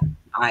monitor.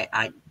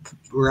 I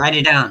write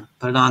it down,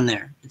 put it on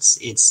there.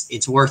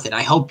 It's worth it.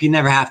 I hope you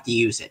never have to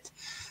use it.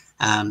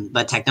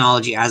 But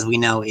technology, as we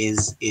know,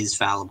 is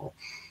fallible.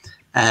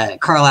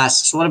 Carl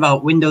asks, what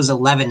about Windows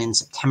 11 in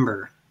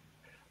September?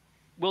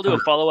 We'll do a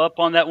follow-up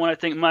on that one, I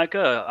think,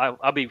 Micah.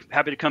 I'll be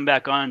happy to come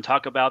back on and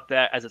talk about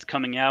that as it's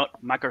coming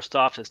out.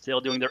 Microsoft is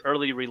still doing their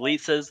early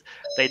releases.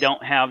 They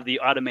don't have the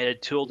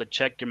automated tool to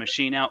check your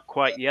machine out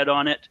quite yet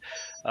on it.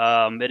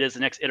 It is the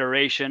next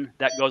iteration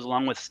that goes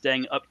along with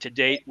staying up to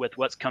date with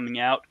what's coming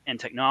out in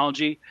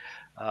technology.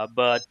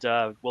 But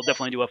we'll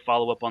definitely do a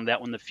follow-up on that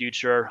one in the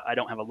future. I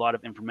don't have a lot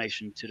of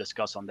information to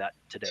discuss on that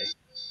today.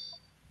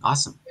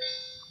 Awesome.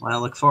 Well, I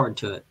look forward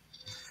to it.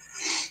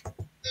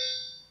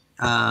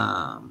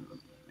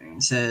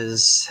 It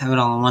says, have it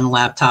all on one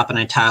laptop and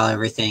I tile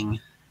everything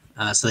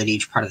so that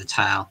each part of the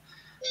tile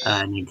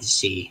I need to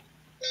see.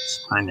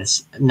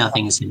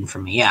 Nothing is hidden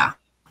from me. Yeah.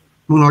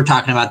 When we're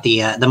talking about the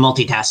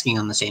multitasking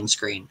on the same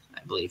screen, I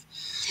believe.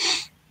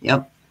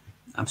 Yep.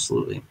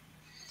 Absolutely.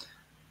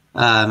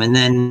 And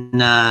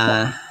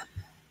then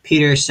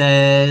Peter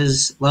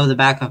says, love the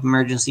backup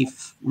emergency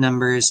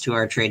numbers to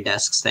our trade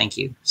desks. Thank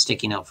you.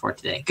 Sticky note for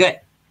today. Good.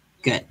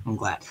 Good. I'm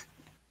glad.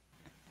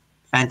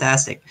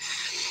 Fantastic.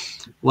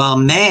 Well,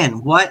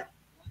 man, what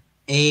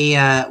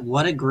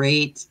a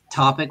great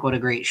topic. What a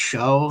great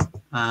show.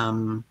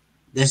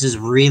 This is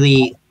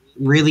really,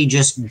 really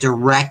just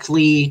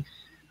directly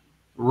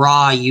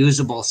raw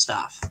usable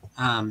stuff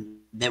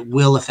that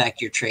will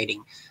affect your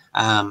trading.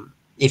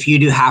 If you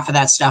do half of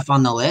that stuff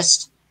on the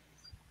list,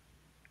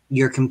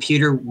 your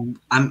computer,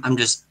 I'm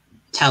just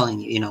telling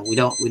you, we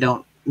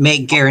don't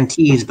make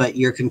guarantees, but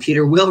your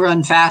computer will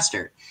run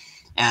faster.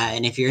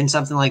 And if you're in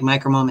something like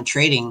micro moment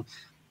trading,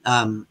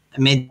 I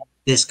made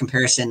this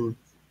comparison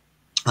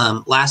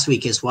last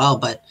week as well,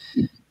 but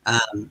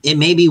it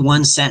may be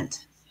 1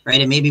 cent,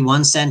 right? It may be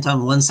 1 cent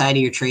on one side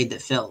of your trade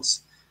that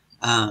fills.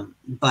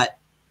 But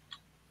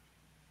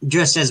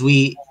just as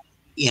we,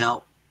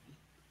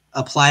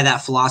 apply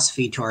that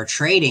philosophy to our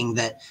trading,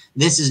 that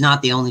this is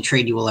not the only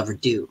trade you will ever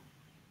do,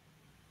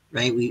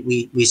 right?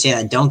 We say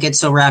that don't get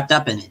so wrapped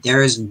up in it.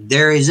 There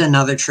is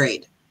another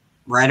trade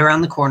right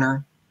around the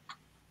corner.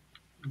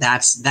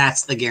 That's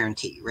the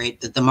guarantee, right?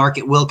 That the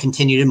market will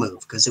continue to move,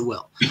 because it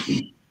will.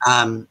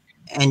 And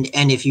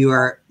if you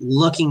are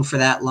looking for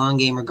that long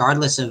game,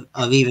 regardless of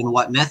even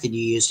what method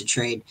you use to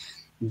trade,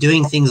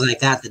 doing things like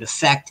that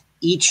affect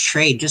each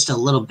trade just a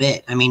little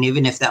bit. I mean,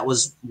 even if that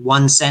was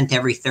 1 cent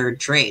every third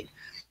trade,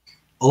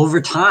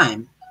 over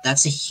time,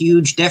 that's a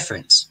huge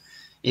difference.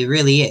 It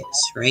really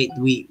is, right?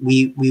 We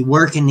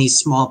work in these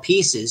small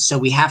pieces, so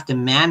we have to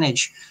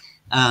manage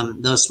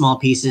those small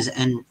pieces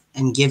and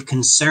give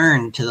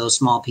concern to those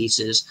small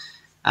pieces.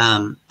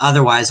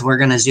 Otherwise, we're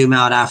going to zoom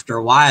out after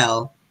a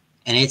while,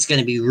 and it's going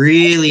to be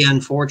really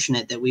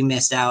unfortunate that we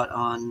missed out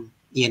on,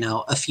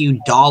 a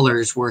few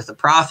dollars worth of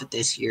profit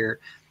this year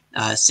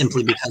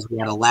simply because we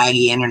had a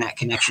laggy internet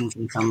connection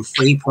from some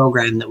free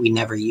program that we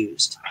never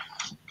used.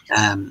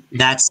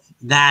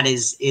 That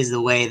is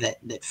the way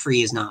that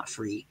free is not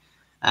free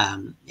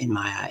in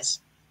my eyes.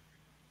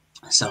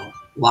 So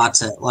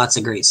lots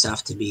of great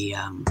stuff to be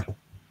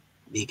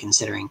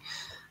considering.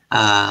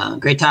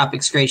 Great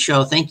topics, great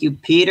show. Thank you,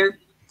 Peter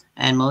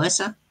and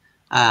Melissa.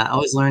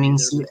 Always learning.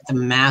 See you at the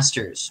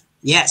Masters.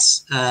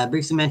 Yes,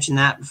 briefly mentioned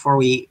that before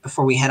we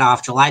head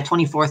off. July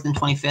 24th and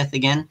 25th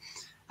again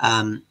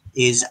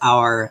is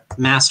our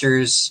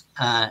Masters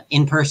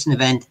in-person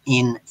event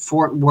in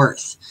Fort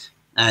Worth,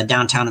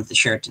 downtown at the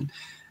Sheraton.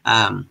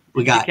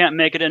 We got. If you can't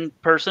make it in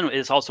person,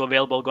 it's also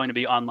available, going to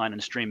be online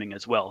and streaming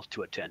as well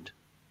to attend.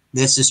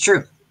 This is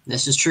true.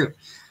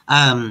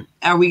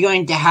 Are we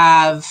going to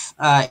have?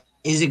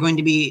 Is it going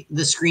to be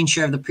the screen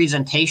share of the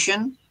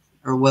presentation,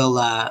 or will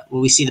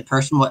we see the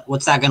person?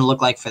 What's that going to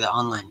look like for the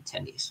online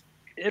attendees?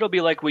 It'll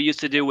be like we used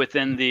to do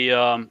within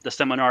the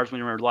seminars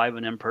when we were live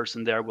and in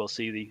person. There, we'll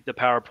see the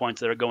PowerPoints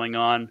that are going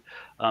on.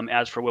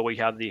 As for where we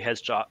have the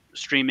headshot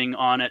streaming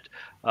on it,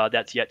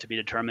 that's yet to be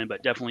determined.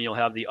 But definitely, you'll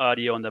have the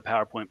audio and the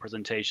PowerPoint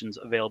presentations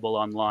available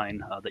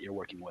online that you're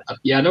working with.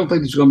 Yeah, I don't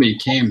think there's going to be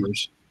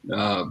cameras,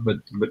 but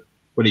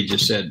what he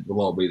just said will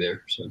all be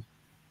there. So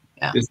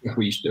yeah, it's like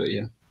we used to do it.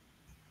 Yeah.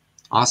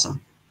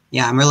 Awesome.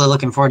 Yeah, I'm really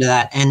looking forward to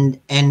that, and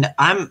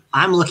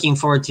I'm looking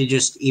forward to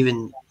just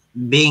even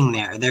being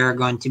there. There are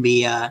going to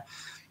be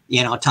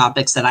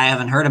topics that I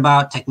haven't heard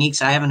about,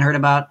 techniques I haven't heard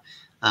about,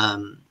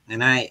 and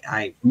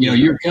I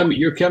you're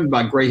coming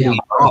by Greyhound.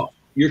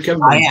 You're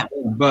coming by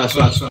bus.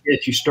 I'll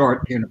get you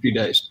start in a few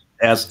days.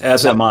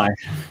 As am I.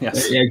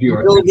 Yes.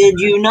 Little did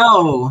you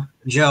know,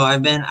 Joe,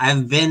 I've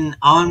been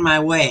on my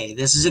way.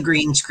 This is a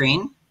green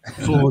screen.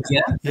 Fooled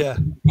you. Yeah.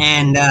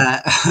 And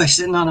I was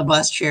sitting on a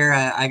bus chair.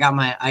 I got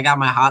my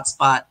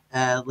hotspot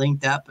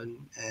linked up, and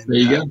there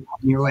you go. On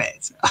your way.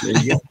 So. There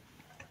you go.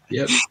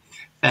 Yep.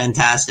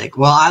 Fantastic.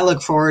 Well, I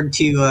look forward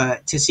to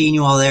seeing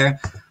you all there.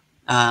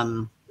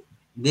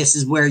 This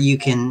is where you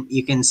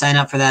can sign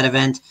up for that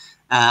event.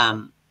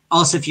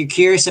 Also, if you're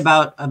curious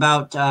about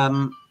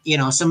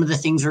some of the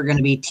things we're going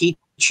to be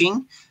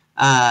teaching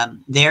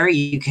there,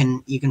 you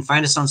can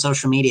find us on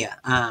social media.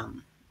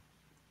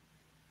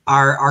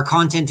 Our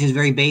content is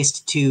very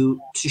based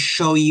to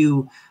show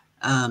you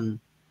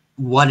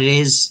what it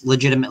is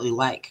legitimately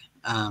like,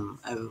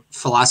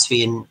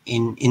 philosophy in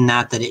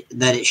that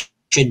it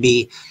should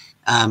be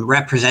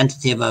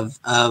representative of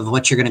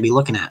what you're going to be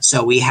looking at.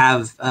 So we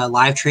have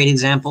live trade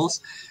examples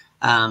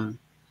on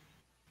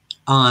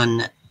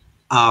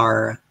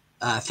our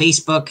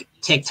Facebook,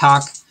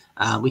 TikTok.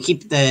 We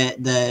keep the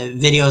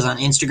videos on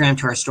Instagram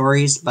to our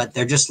stories, but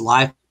they're just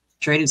live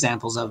trade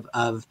examples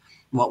of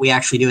what we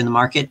actually do in the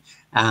market.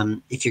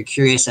 if you're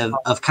curious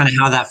of kind of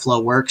how that flow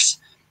works.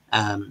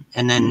 And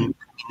then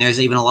there's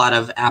even a lot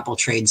of Apple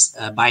trades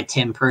by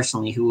Tim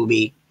personally, who will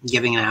be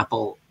giving an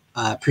Apple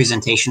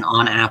presentation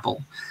on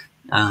Apple,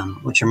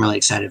 which I'm really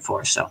excited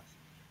for. So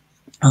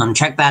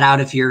check that out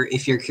if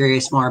you're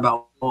curious more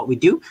about what we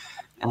do.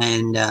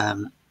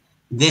 And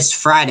this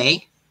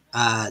Friday,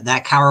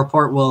 that cow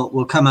report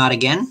will come out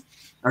again.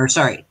 Or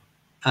sorry,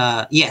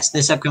 yes,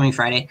 this upcoming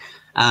Friday,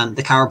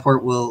 the cow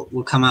report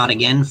will come out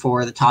again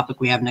for the topic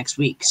we have next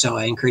week. So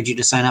I encourage you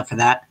to sign up for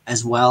that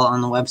as well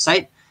on the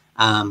website.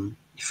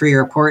 Free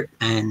report.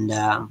 And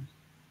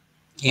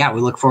yeah,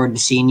 we look forward to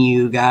seeing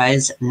you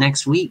guys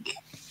next week,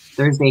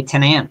 Thursday,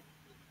 10 a.m.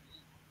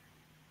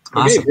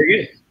 Awesome. Very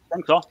good.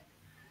 Thanks all.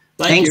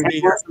 Thanks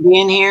everyone for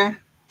being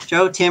here.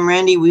 Joe, Tim,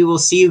 Randy, we will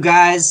see you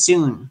guys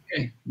soon.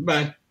 Okay,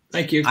 bye.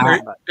 Thank you. All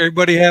right.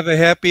 Everybody have a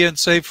happy and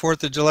safe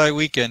 4th of July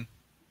weekend.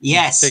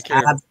 Yes, Take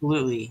care.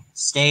 Absolutely.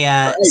 Stay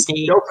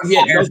Don't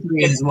forget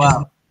as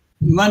well.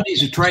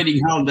 Monday's a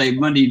trading holiday.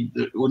 Monday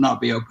will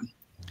not be open.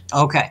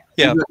 Okay.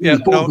 Yeah.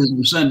 The 4th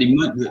is Sunday.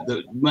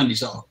 The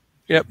Monday's off.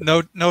 Yep.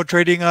 No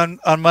trading on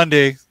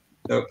Monday.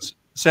 So,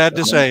 Sad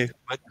to say,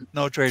 but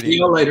no trading. see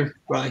you later.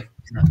 Bye.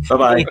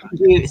 Bye-bye.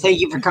 Thank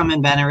you for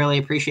coming, Ben. I really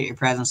appreciate your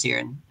presence here.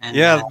 And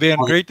Yeah, Ben,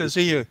 great to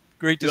see you.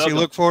 Great to see you.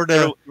 Look forward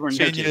to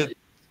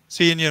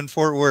seeing you in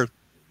Fort Worth.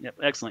 Yep,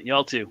 excellent.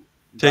 Y'all too.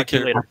 Take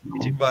care. Later.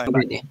 You too. Bye.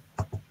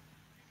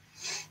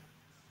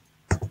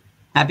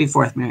 Happy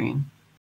 4th, Marion.